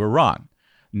 They were wrong.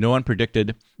 No one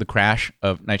predicted the crash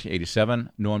of 1987.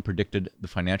 No one predicted the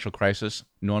financial crisis.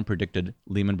 No one predicted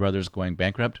Lehman Brothers going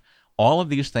bankrupt. All of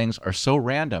these things are so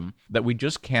random that we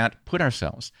just can't put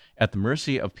ourselves at the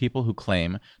mercy of people who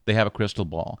claim they have a crystal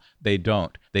ball. They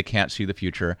don't. They can't see the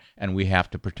future, and we have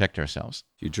to protect ourselves.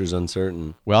 Future's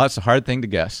uncertain. Well, it's a hard thing to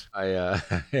guess. I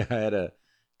had a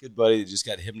good buddy that just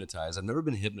got hypnotized. I've never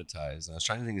been hypnotized. I was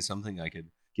trying to think of something I could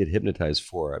get hypnotized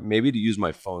for. Maybe to use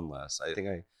my phone less. I think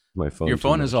my phone. Your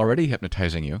phone is already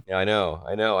hypnotizing you. Yeah, I know.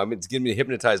 I mean, it's getting me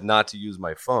hypnotized not to use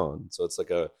my phone. So it's like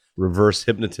a reverse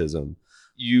hypnotism.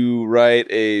 You write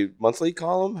a monthly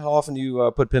column? How often do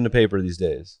you put pen to paper these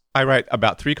days? I write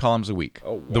about 3 columns a week.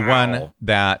 Oh, wow. The one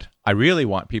that I really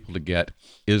want people to get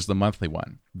is the monthly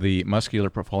one, the Muscular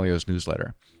Portfolios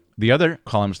newsletter. The other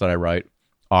columns that I write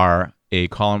are a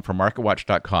column for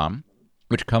MarketWatch.com,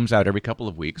 which comes out every couple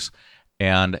of weeks,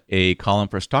 and a column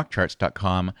for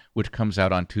StockCharts.com, which comes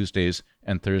out on Tuesdays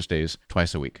and Thursdays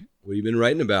twice a week. What have you been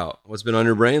writing about? What's been on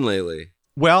your brain lately?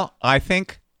 Well, I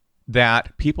think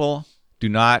that people do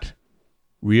not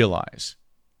realize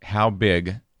how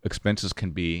big expenses can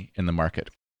be in the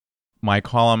market. My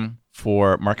column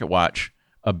for MarketWatch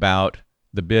about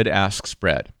the bid-ask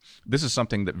spread. This is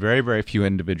something that very, very few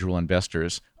individual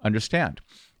investors understand.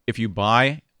 If you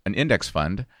buy an index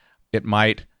fund, it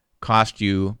might cost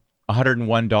you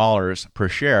 $101 per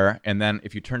share, and then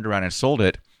if you turned around and sold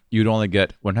it, you'd only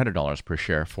get $100 per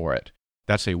share for it.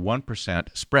 That's a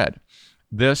 1% spread.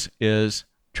 This is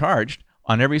charged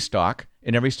on every stock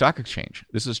in every stock exchange.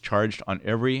 This is charged on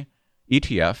every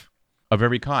ETF of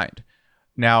every kind.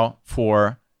 Now,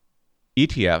 for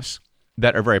ETFs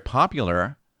that are very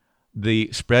popular, the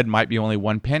spread might be only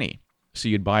 1 penny. So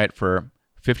you'd buy it for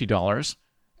 $50,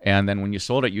 and then when you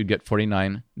sold it, you'd get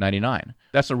 $49.99.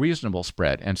 That's a reasonable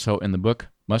spread. And so in the book,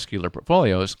 Muscular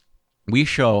Portfolios, we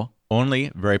show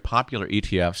only very popular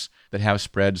ETFs that have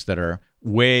spreads that are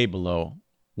way below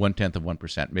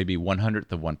 0.1%, maybe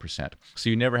 1/100th of 1%. So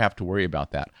you never have to worry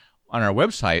about that. On our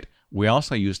website, we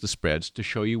also use the spreads to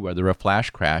show you whether a flash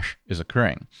crash is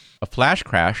occurring. A flash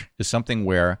crash is something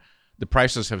where the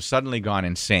prices have suddenly gone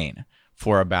insane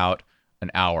for about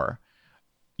an hour.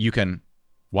 You can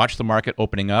watch the market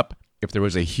opening up. If there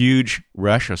was a huge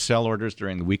rush of sell orders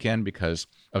during the weekend because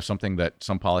of something that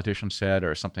some politician said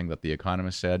or something that the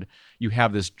economist said, you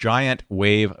have this giant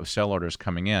wave of sell orders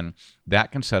coming in.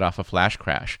 That can set off a flash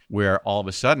crash where all of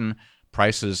a sudden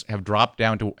prices have dropped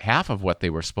down to half of what they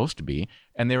were supposed to be,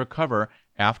 and they recover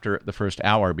after the first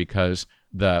hour because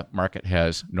the market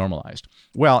has normalized.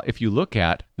 Well, if you look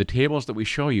at the tables that we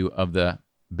show you of the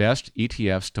best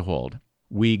ETFs to hold,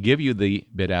 we give you the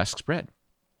bid-ask spread.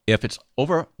 If it's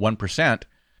over 1%,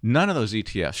 none of those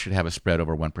ETFs should have a spread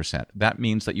over 1%. That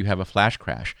means that you have a flash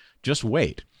crash. Just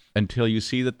wait until you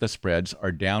see that the spreads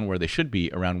are down where they should be,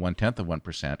 around 0.1 of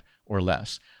 1% or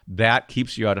less. That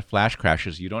keeps you out of flash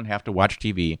crashes. You don't have to watch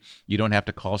TV. You don't have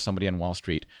to call somebody on Wall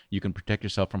Street. You can protect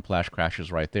yourself from flash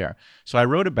crashes right there. So I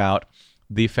wrote about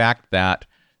the fact that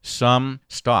some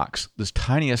stocks, the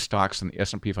tiniest stocks in the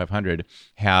S&P 500,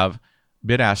 have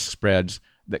bid-ask spreads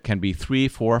that can be 3,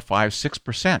 4, 5,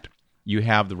 6%. You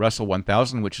have the Russell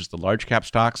 1000, which is the large cap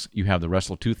stocks. You have the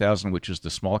Russell 2000, which is the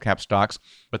small cap stocks.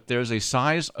 But there's a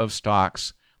size of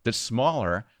stocks that's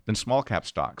smaller than small cap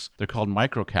stocks. They're called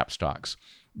micro cap stocks.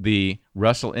 The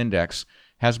Russell index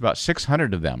has about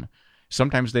 600 of them.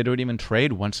 Sometimes they don't even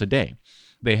trade once a day.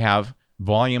 They have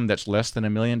volume that's less than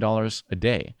 $1 million a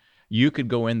day. You could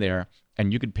go in there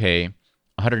and you could pay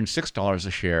 $106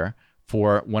 a share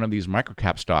for one of these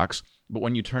microcap stocks, but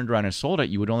when you turned around and sold it,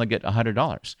 you would only get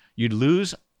 $100. You'd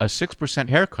lose a 6%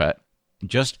 haircut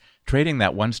just trading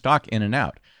that one stock in and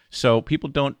out. So people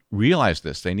don't realize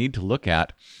this. They need to look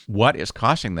at what is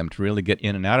costing them to really get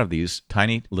in and out of these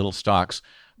tiny little stocks.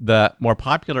 The more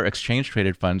popular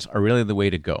exchange-traded funds are really the way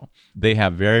to go. They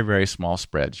have very, very small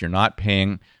spreads. You're not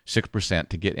paying 6%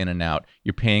 to get in and out.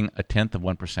 You're paying 0.1 of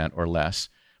 1% or less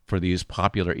for these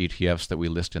popular ETFs that we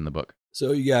list in the book.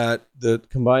 So you got the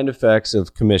combined effects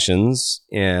of commissions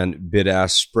and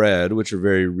bid-ask spread, which are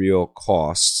very real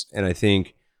costs. And I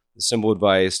think the simple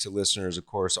advice to listeners, of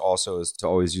course, also is to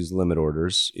always use limit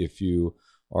orders. If you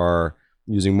are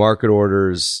using market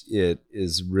orders, it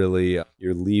is really,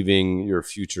 you're leaving your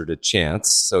future to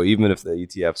chance. So even if the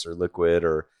ETFs are liquid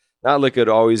or not liquid,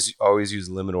 always use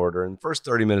limit order. And the first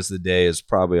 30 minutes of the day is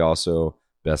probably also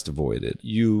best avoided.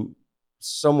 You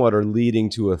somewhat are leading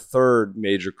to a third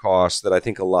major cost that I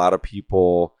think a lot of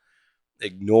people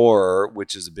ignore,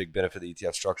 which is a big benefit of the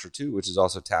ETF structure too, which is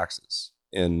also taxes.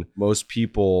 And most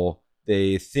people,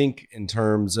 they think in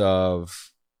terms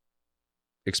of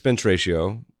expense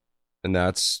ratio, and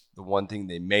that's the one thing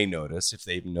they may notice, if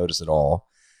they even notice at all.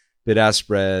 Bid-ask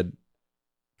spread,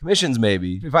 commissions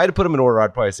maybe. If I had to put them in order,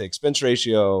 I'd probably say expense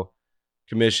ratio,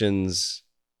 commissions,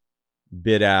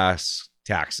 bid-ask,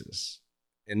 taxes.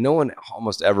 And no one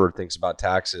almost ever thinks about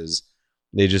taxes.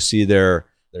 They just see their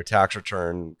tax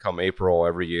return come April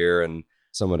every year and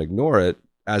somewhat ignore it,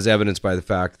 as evidenced by the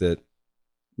fact that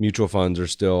mutual funds are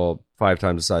still 5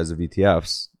 times the size of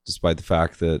ETFs, despite the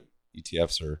fact that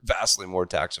ETFs are vastly more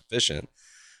tax efficient.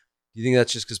 Do you think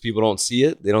that's just because people don't see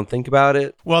it? They don't think about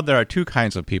it? Well, there are two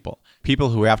kinds of people. People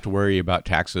who have to worry about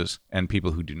taxes and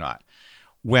people who do not.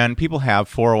 When people have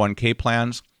 401k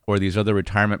plans or these other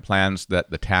retirement plans that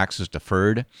the tax is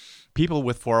deferred, people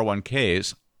with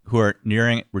 401ks who are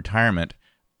nearing retirement,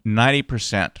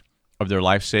 90% of their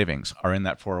life savings are in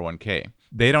that 401k.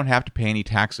 They don't have to pay any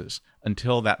taxes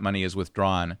until that money is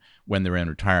withdrawn when they're in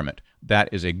retirement. That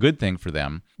is a good thing for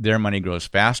them. Their money grows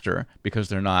faster because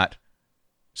they're not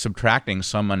subtracting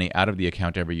some money out of the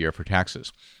account every year for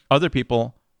taxes. Other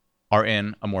people are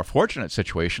in a more fortunate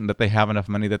situation that they have enough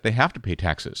money that they have to pay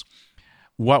taxes.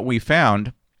 What we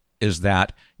found is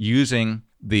that using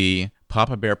the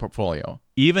Papa Bear portfolio,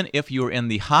 even if you're in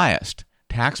the highest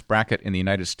tax bracket in the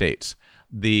United States,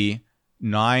 the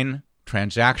 9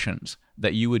 transactions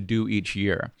that you would do each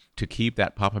year to keep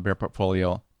that Papa Bear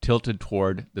portfolio tilted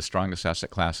toward the strongest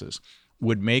asset classes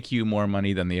would make you more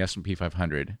money than the S&P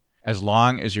 500 as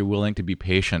long as you're willing to be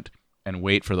patient and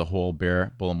wait for the whole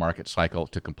bear bull market cycle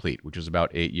to complete, which is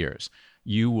about 8 years.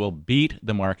 You will beat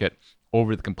the market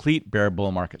over the complete bear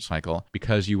bull market cycle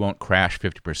because you won't crash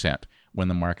 50% when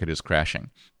the market is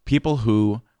crashing. People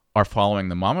who are following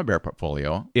the Mama Bear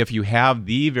portfolio, if you have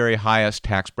the very highest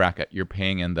tax bracket, you're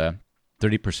paying in the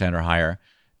 30% or higher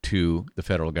to the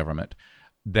federal government,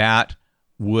 that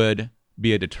would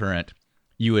be a deterrent.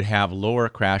 You would have lower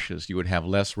crashes, you would have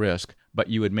less risk, but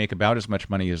you would make about as much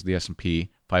money as the S&P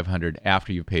 500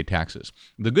 after you've paid taxes.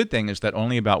 The good thing is that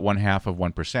only about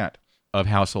 0.5% of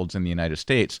households in the United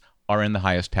States are in the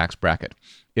highest tax bracket.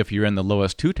 If you're in the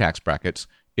lowest 2 tax brackets,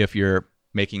 if you're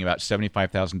making about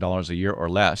 $75,000 a year or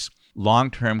less,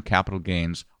 long-term capital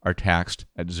gains are taxed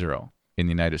at 0 in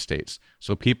the United States.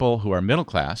 So people who are middle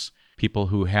class, people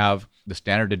who have the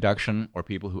standard deduction or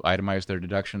people who itemize their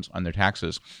deductions on their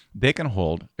taxes, they can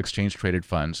hold exchange-traded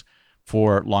funds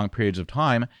for long periods of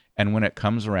time. And when it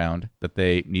comes around that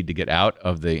they need to get out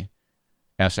of the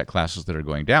asset classes that are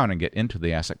going down and get into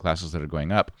the asset classes that are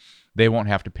going up, they won't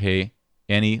have to pay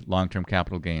any long-term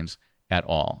capital gains at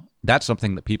all. That's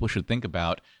something that people should think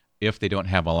about if they don't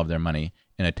have all of their money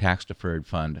in a tax-deferred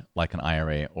fund like an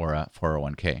IRA or a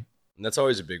 401k. And that's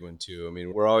always a big one too. I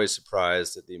mean, we're always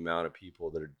surprised at the amount of people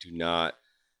that do not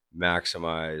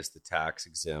maximize the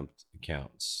tax-exempt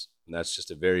accounts. And that's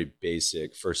just a very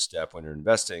basic first step when you're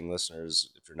investing. Listeners,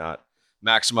 if you're not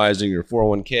maximizing your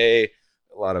 401k,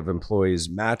 a lot of employees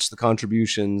match the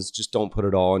contributions. Just don't put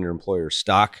it all in your employer's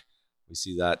stock. We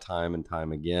see that time and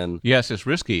time again. Yes, it's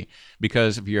risky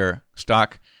because if your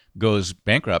stock goes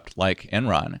bankrupt like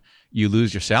Enron, you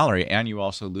lose your salary and you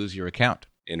also lose your account.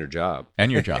 And your job.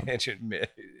 And your job. And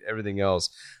everything else.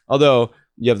 Although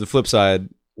you have the flip side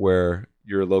where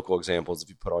your local examples, if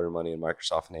you put all your money in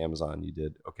Microsoft and Amazon, you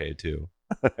did okay too.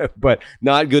 But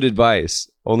not good advice,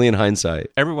 only in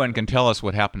hindsight. Everyone can tell us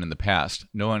what happened in the past.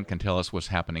 No one can tell us what's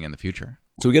happening in the future.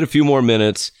 So we get a few more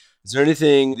minutes. Is there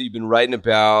anything that you've been writing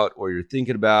about or you're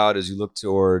thinking about as you look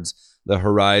towards the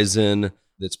horizon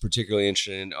that's particularly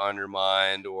interesting on your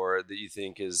mind or that you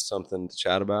think is something to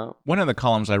chat about? One of the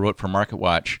columns I wrote for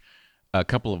MarketWatch a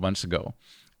couple of months ago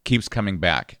keeps coming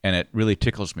back, and it really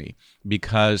tickles me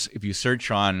because if you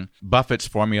search on Buffett's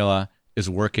formula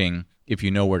is working if you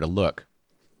know where to look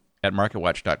at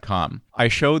marketwatch.com, I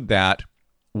showed that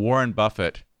Warren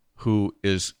Buffett, who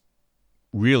is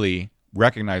really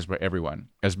recognized by everyone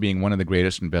as being one of the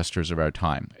greatest investors of our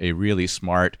time, a really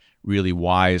smart, really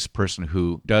wise person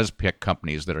who does pick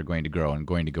companies that are going to grow and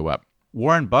going to go up.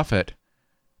 Warren Buffett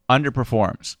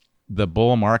underperforms the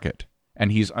bull market,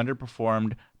 and he's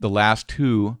underperformed the last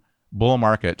 2 bull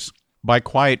markets by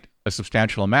quite a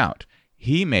substantial amount.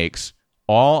 He makes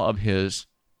all of his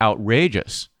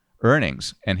outrageous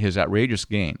earnings and his outrageous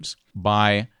gains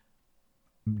by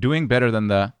doing better than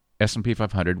the S&P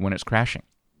 500 when it's crashing.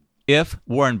 If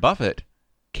Warren Buffett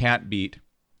can't beat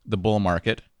the bull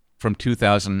market from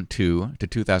 2002 to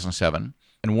 2007,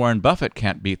 and Warren Buffett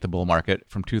can't beat the bull market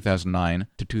from 2009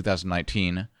 to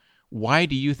 2019, why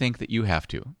do you think that you have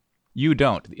to? You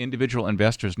don't. The individual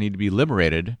investors need to be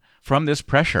liberated from this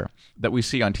pressure that we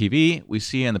see on TV, we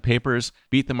see in the papers,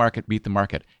 beat the market, beat the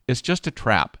market. It's just a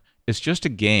trap. It's just a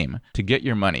game to get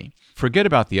your money. Forget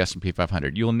about the S&P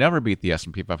 500. You'll never beat the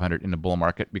S&P 500 in a bull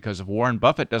market because if Warren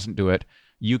Buffett doesn't do it,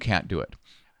 you can't do it.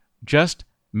 Just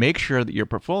make sure that your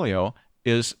portfolio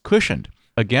is cushioned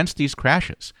against these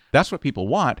crashes. That's what people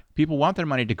want. People want their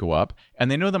money to go up,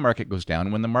 and they know the market goes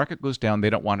down. When the market goes down, they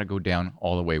don't want to go down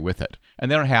all the way with it,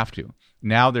 and they don't have to.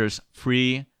 Now there's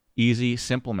free, easy,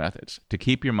 simple methods to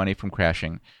keep your money from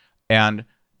crashing and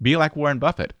be like Warren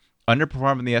Buffett,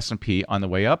 underperforming the S&P on the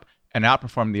way up and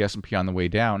outperforming the S&P on the way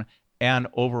down, and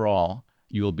overall,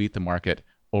 you will beat the market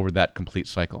over that complete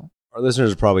cycle. Our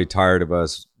listeners are probably tired of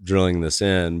us drilling this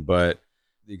in, but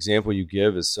the example you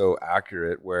give is so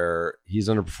accurate where he's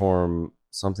underperformed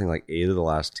something like 8 of the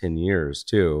last 10 years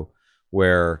too,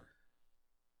 where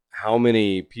how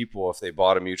many people, if they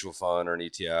bought a mutual fund or an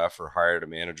ETF or hired a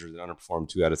manager that underperformed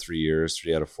 2 out of 3 years,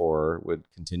 3 out of 4, would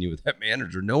continue with that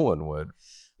manager? No one would.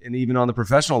 And even on the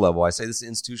professional level, I say this to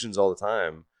institutions all the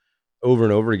time, over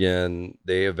and over again,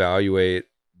 they evaluate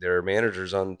their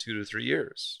managers on 2 to 3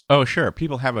 years. Oh, sure.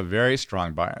 People have a very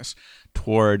strong bias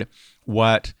toward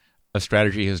what a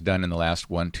strategy has done in the last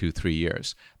 1, 2, 3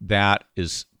 years. That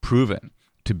is proven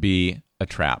to be a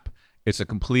trap. It's a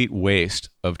complete waste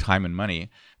of time and money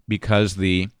because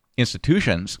the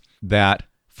institutions that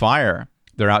fire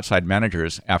their outside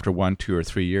managers after 1, 2, or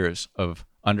 3 years of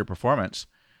underperformance,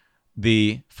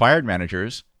 the fired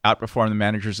managers outperform the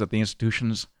managers that the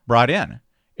institutions brought in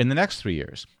the next 3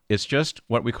 years. It's just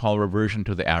what we call reversion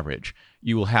to the average.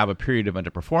 You will have a period of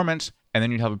underperformance, and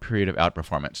then you have a period of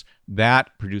outperformance.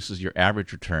 That produces your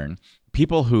average return.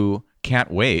 People who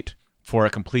can't wait for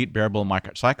a complete bear bull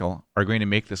market cycle are going to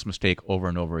make this mistake over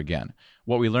and over again.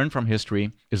 What we learn from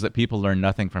history is that people learn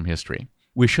nothing from history.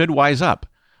 We should wise up.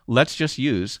 Let's just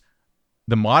use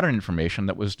the modern information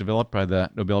that was developed by the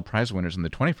Nobel Prize winners in the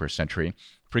 21st century.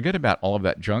 Forget about all of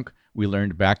that junk we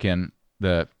learned back in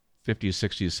the 50s,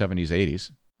 60s, 70s,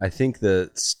 80s. I think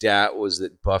the stat was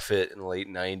that Buffett in the late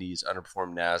 90s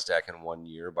underperformed NASDAQ in 1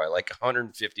 year by like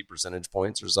 150 percentage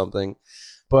points or something.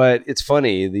 But it's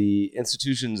funny, the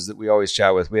institutions that we always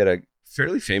chat with, we had a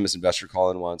fairly famous investor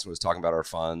call in once who was talking about our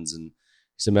funds. And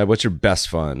he said, "Matt, what's your best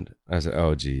fund?" I said,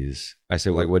 "Oh, geez." I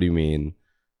said, "Like, what do you mean?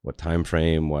 What time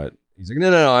frame? What?" He's like,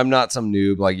 no, I'm not some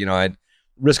noob. Like, I'd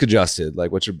risk adjusted.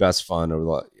 Like, what's your best fund over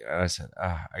the... And I said,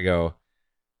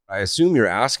 I assume you're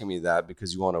asking me that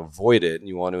because you want to avoid it and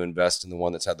you want to invest in the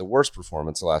one that's had the worst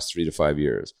performance the last 3 to 5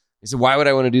 years. He said, "Why would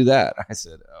I want to do that?" I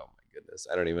said, "Oh my goodness.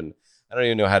 I don't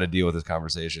even know how to deal with this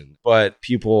conversation." But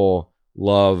people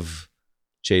love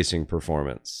chasing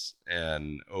performance,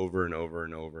 and over and over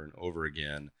and over and over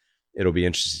again, it'll be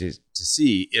interesting to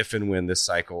see if and when this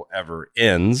cycle ever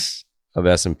ends of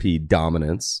S&P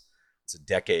dominance. It's a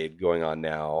decade going on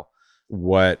now.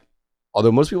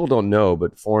 Although most people don't know,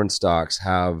 but foreign stocks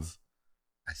have,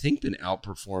 I think, been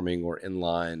outperforming or in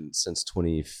line since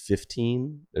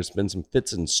 2015. There's been some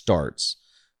fits and starts.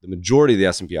 The majority of the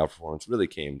S&P outperformance really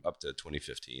came up to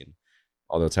 2015,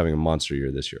 although it's having a monster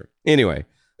year this year. Anyway,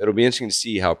 it'll be interesting to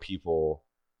see how people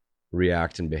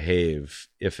react and behave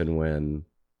if and when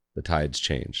the tides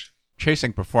change.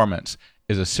 Chasing performance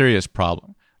is a serious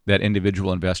problem that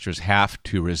individual investors have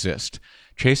to resist.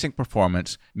 Chasing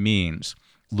performance means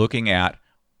looking at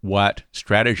what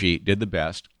strategy did the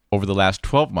best over the last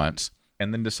 12 months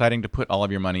and then deciding to put all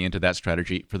of your money into that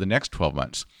strategy for the next 12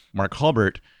 months. Mark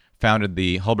Hulbert founded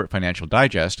the Hulbert Financial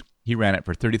Digest. He ran it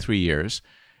for 33 years.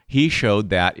 He showed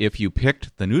that if you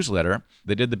picked the newsletter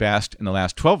that did the best in the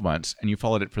last 12 months and you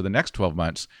followed it for the next 12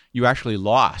 months, you actually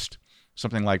lost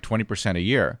something like 20% a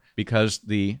year because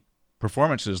the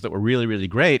performances that were really, really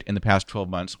great in the past 12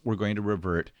 months were going to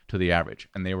revert to the average.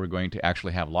 And they were going to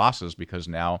actually have losses because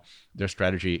now their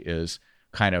strategy is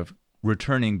kind of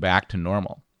returning back to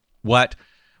normal. What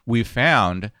we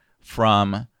found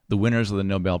from the winners of the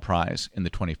Nobel Prize in the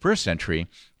 21st century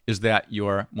is that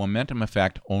your momentum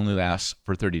effect only lasts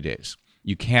for 30 days.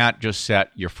 You can't just set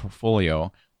your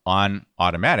portfolio on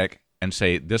automatic and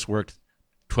say, this worked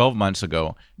 12 months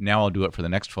ago, now I'll do it for the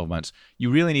next 12 months. You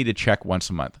really need to check once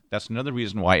a month. That's another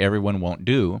reason why everyone won't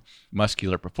do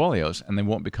muscular portfolios and they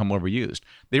won't become overused.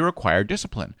 They require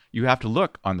discipline. You have to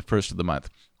look on the 1st of the month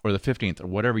or the 15th or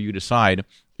whatever you decide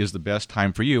is the best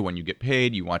time for you. When you get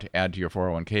paid, you want to add to your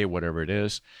 401k, whatever it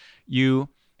is. You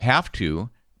have to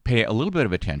pay a little bit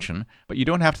of attention, but you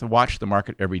don't have to watch the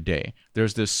market every day.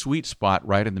 There's this sweet spot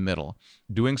right in the middle.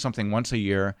 Doing something once a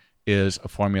year is a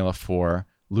formula for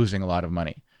losing a lot of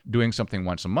money. Doing something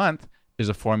once a month is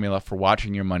a formula for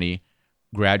watching your money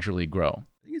gradually grow.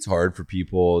 I think it's hard for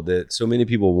people that so many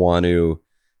people want to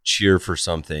cheer for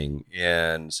something,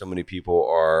 and so many people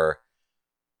are,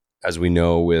 as we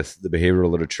know with the behavioral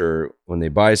literature, when they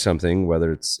buy something,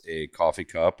 whether it's a coffee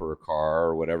cup or a car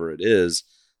or whatever it is,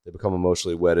 they become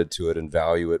emotionally wedded to it and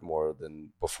value it more than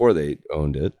before they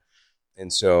owned it.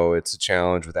 And so it's a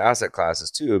challenge with asset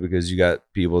classes too, because you got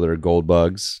people that are gold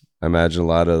bugs. I imagine a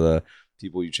lot of the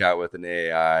people you chat with in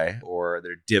AI, or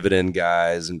they're dividend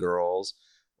guys and girls,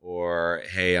 or,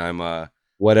 hey, I'm a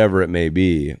whatever it may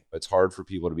be. It's hard for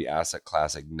people to be asset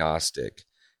class agnostic.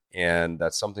 And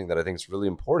that's something that I think is really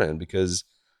important, because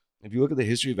if you look at the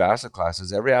history of asset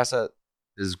classes, every asset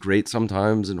is great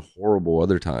sometimes and horrible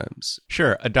other times.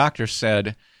 Sure. A doctor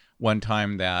said one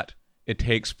time that it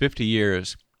takes 50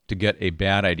 years to get a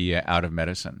bad idea out of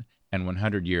medicine and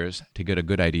 100 years to get a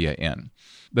good idea in.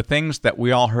 The things that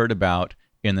we all heard about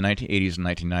in the 1980s and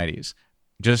 1990s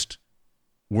just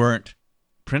weren't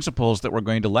principles that were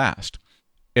going to last.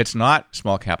 It's not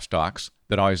small cap stocks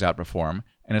that always outperform,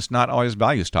 and it's not always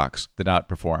value stocks that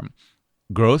outperform.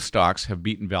 Growth stocks have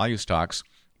beaten value stocks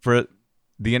for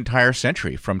the entire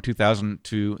century, from 2000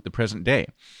 to the present day.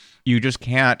 You just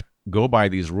can't go by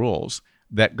these rules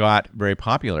that got very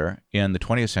popular in the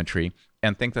 20th century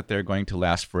and think that they're going to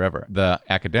last forever. The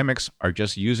academics are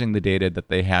just using the data that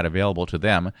they had available to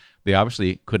them. They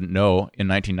obviously couldn't know in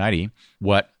 1990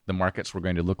 what the markets were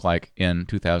going to look like in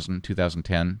 2000,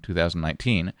 2010,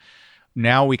 2019.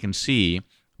 Now we can see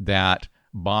that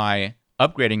by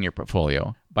upgrading your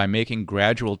portfolio, by making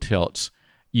gradual tilts,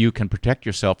 you can protect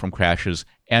yourself from crashes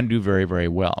and do very, very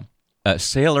well. A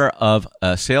sailor of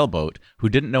a sailboat who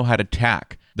didn't know how to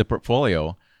tack the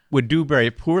portfolio would do very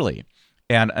poorly.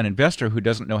 And an investor who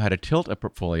doesn't know how to tilt a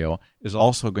portfolio is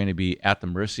also going to be at the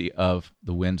mercy of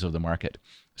the winds of the market.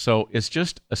 So it's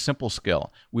just a simple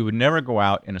skill. We would never go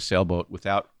out in a sailboat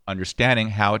without understanding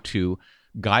how to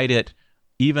guide it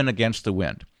even against the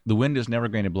wind. The wind is never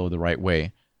going to blow the right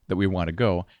way that we want to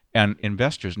go. And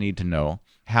investors need to know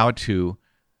how to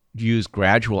use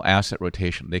gradual asset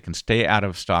rotation. They can stay out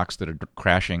of stocks that are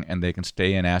crashing, and they can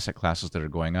stay in asset classes that are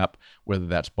going up, whether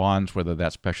that's bonds, whether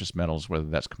that's precious metals, whether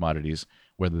that's commodities,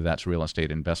 whether that's real estate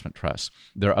investment trusts.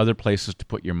 There are other places to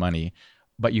put your money,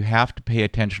 but you have to pay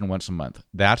attention once a month.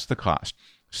 That's the cost.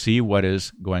 See what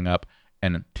is going up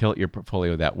and tilt your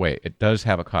portfolio that way. It does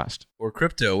have a cost. Or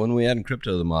crypto, when we add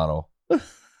crypto to the model.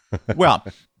 Well,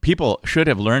 people should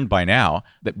have learned by now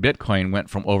that Bitcoin went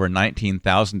from over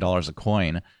 $19,000 a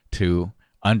coin to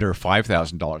under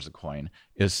 $5,000 a coin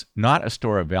is not a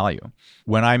store of value.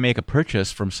 When I make a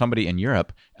purchase from somebody in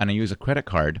Europe and I use a credit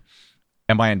card,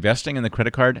 am I investing in the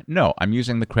credit card? No, I'm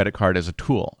using the credit card as a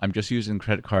tool. I'm just using the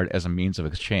credit card as a means of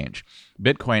exchange.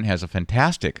 Bitcoin has a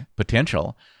fantastic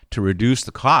potential to reduce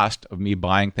the cost of me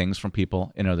buying things from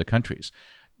people in other countries.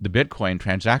 The Bitcoin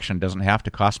transaction doesn't have to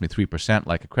cost me 3%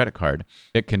 like a credit card.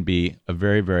 It can be a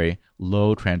very, very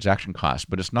low transaction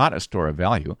cost, but it's not a store of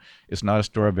value. It's not a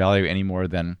store of value any more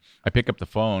than I pick up the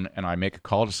phone and I make a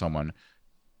call to someone.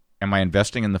 Am I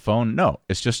investing in the phone? No,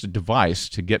 it's just a device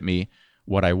to get me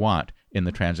what I want in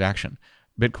the transaction.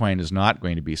 Bitcoin is not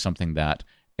going to be something that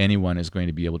anyone is going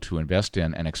to be able to invest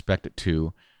in and expect it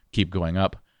to keep going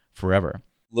up forever.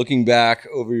 Looking back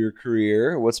over your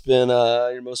career, what's been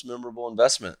your most memorable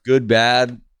investment? Good,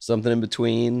 bad, something in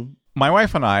between? My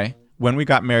wife and I, when we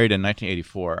got married in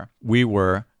 1984, we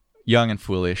were young and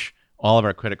foolish. All of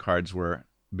our credit cards were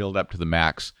billed up to the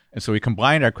max. And so we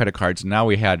combined our credit cards, and now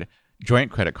we had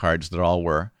joint credit cards that all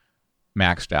were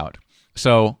maxed out.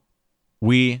 So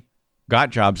we got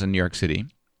jobs in New York City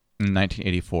in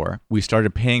 1984. We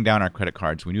started paying down our credit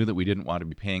cards. We knew that we didn't want to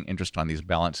be paying interest on these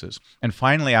balances. And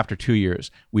finally, after 2 years,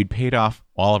 we'd paid off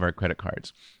all of our credit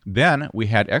cards. Then we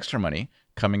had extra money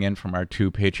coming in from our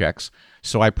 2 paychecks.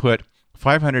 So I put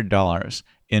 $500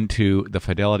 into the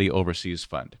Fidelity Overseas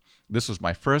Fund. This was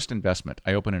my first investment.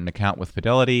 I opened an account with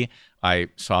Fidelity. I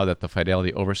saw that the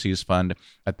Fidelity Overseas Fund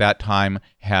at that time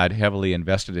had heavily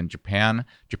invested in Japan.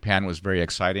 Japan was very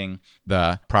exciting.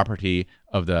 The property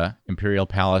of the Imperial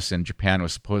Palace in Japan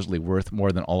was supposedly worth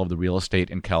more than all of the real estate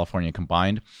in California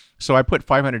combined. So I put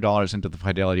 $500 into the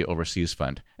Fidelity Overseas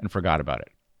Fund and forgot about it.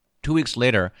 2 weeks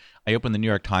later, I opened the New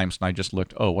York Times and I just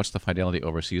looked, what's the Fidelity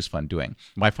Overseas Fund doing?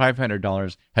 My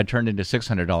 $500 had turned into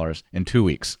 $600 in 2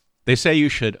 weeks. They say you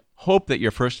should hope that your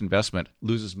first investment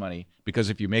loses money, because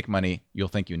if you make money, you'll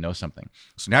think you know something.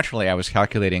 So naturally, I was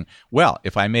calculating, well,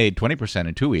 if I made 20%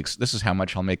 in 2 weeks, this is how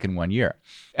much I'll make in 1 year.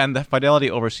 And the Fidelity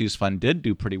Overseas Fund did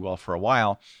do pretty well for a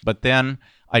while, but then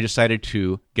I decided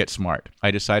to get smart.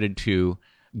 I decided to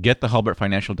get the Hulbert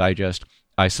Financial Digest.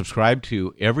 I subscribed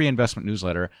to every investment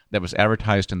newsletter that was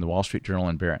advertised in the Wall Street Journal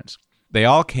and Barron's. They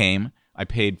all came. I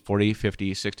paid $40,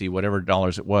 $50, $60, whatever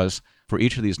dollars it was for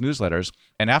each of these newsletters.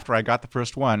 And after I got the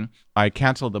first one, I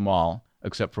canceled them all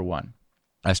except for one.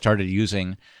 I started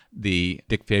using the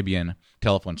Dick Fabian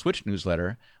telephone switch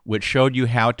newsletter, which showed you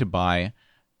how to buy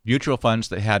mutual funds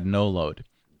that had no load.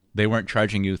 They weren't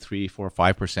charging you 3, 4,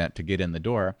 5% to get in the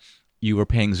door. You were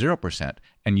paying 0%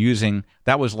 and using,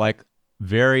 that was like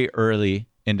very early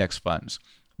index funds.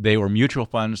 They were mutual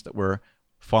funds that were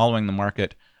following the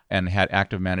market and had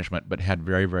active management, but had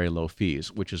very, very low fees,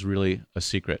 which is really a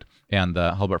secret. And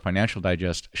the Hulbert Financial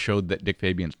Digest showed that Dick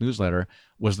Fabian's newsletter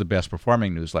was the best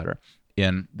performing newsletter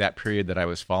in that period that I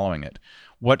was following it.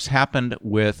 What's happened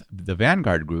with the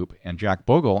Vanguard Group and Jack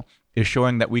Bogle is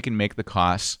showing that we can make the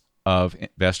costs of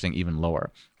investing even lower.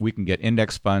 We can get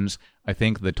index funds. I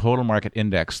think the total market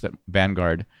index that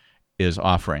Vanguard is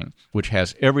offering, which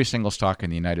has every single stock in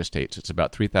the United States, it's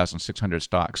about 3,600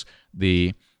 stocks.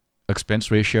 The expense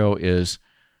ratio is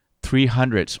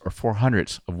 0.03 or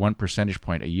 0.04 of 1 percentage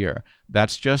point a year.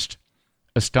 That's just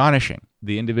astonishing.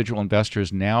 The individual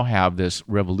investors now have this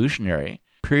revolutionary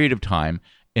period of time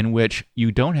in which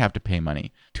you don't have to pay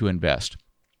money to invest.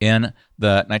 In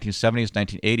the 1970s,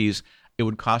 1980s, it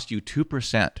would cost you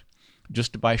 2%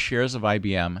 just to buy shares of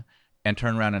IBM and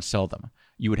turn around and sell them.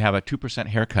 You would have a 2%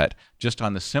 haircut just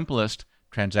on the simplest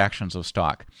transactions of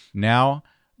stock. Now,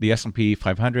 the S&P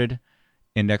 500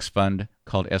 index fund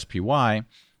called SPY,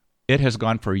 it has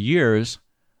gone for years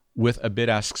with a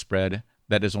bid-ask spread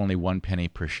that is only 1 penny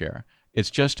per share. It's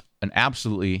just an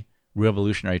absolutely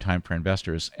revolutionary time for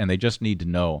investors, and they just need to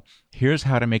know, here's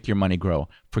how to make your money grow.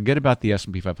 Forget about the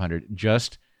S&P 500.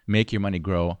 Just make your money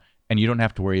grow, and you don't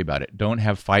have to worry about it. Don't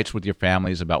have fights with your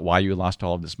families about why you lost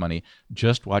all of this money.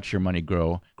 Just watch your money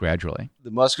grow gradually.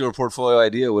 The muscular portfolio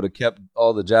idea would have kept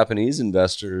all the Japanese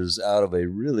investors out of a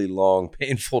really long,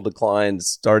 painful decline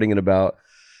starting in about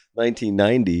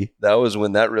 1990. That was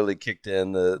when that really kicked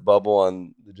in, the bubble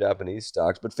on the Japanese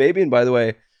stocks. But Fabian, by the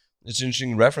way, it's an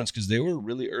interesting reference because they were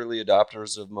really early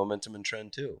adopters of momentum and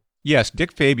trend too. Yes,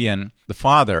 Dick Fabian, the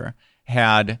father,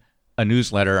 had a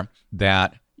newsletter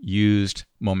that used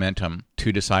momentum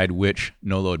to decide which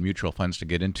no-load mutual funds to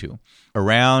get into.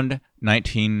 Around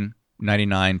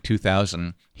 1999,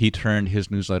 2000, he turned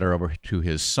his newsletter over to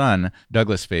his son,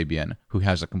 Douglas Fabian, who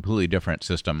has a completely different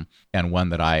system and one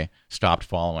that I stopped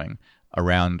following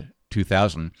around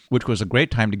 2000, which was a great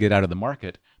time to get out of the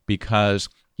market because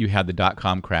you had the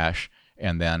dot-com crash,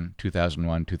 and then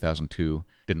 2001, 2002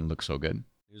 didn't look so good.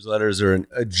 Newsletters are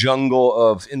a jungle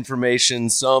of information,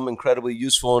 some incredibly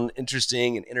useful and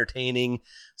interesting and entertaining,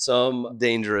 some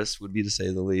dangerous, would be to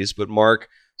say the least. But Mark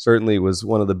certainly was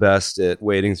one of the best at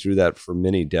wading through that for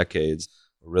many decades.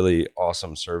 A really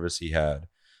awesome service he had.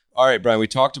 All right, Brian, we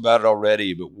talked about it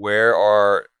already, but where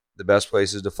are the best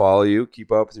places to follow you,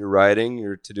 keep up with your writing,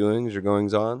 your to-doings, your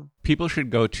goings-on? People should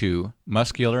go to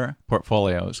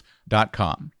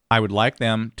muscularportfolios.com. I would like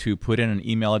them to put in an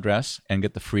email address and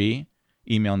get the free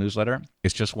email newsletter.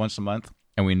 It's just once a month,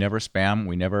 and we never spam.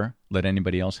 We never let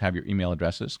anybody else have your email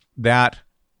addresses. That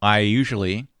I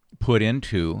usually put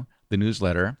into the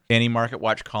newsletter any Market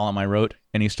Watch column I wrote,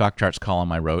 any stock charts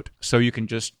column I wrote. So you can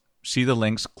just see the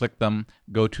links, click them,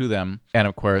 go to them. And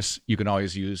of course, you can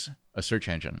always use a search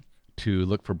engine to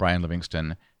look for Brian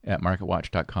Livingston at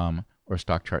marketwatch.com or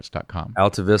stockcharts.com.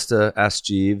 Alta Vista, Ask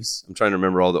Jeeves. I'm trying to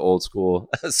remember all the old school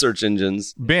search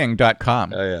engines.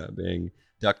 Bing.com. Oh, yeah, Bing.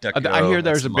 DuckDuckGo. I hear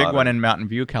there's a big modern one in Mountain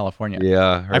View, California.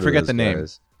 Yeah. I forget the name.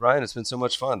 Brian, it's been so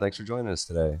much fun. Thanks for joining us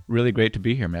today. Really great to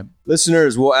be here, man.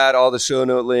 Listeners, we'll add all the show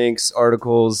note links,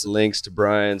 articles, links to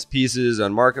Brian's pieces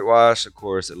on Market Watch. Of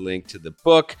course, a link to the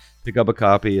book. Pick up a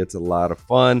copy. It's a lot of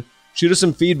fun. Shoot us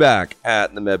some feedback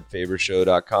at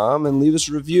themebfavorshow.com and leave us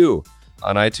a review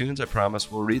on iTunes. I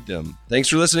promise we'll read them. Thanks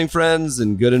for listening, friends,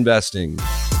 and good investing.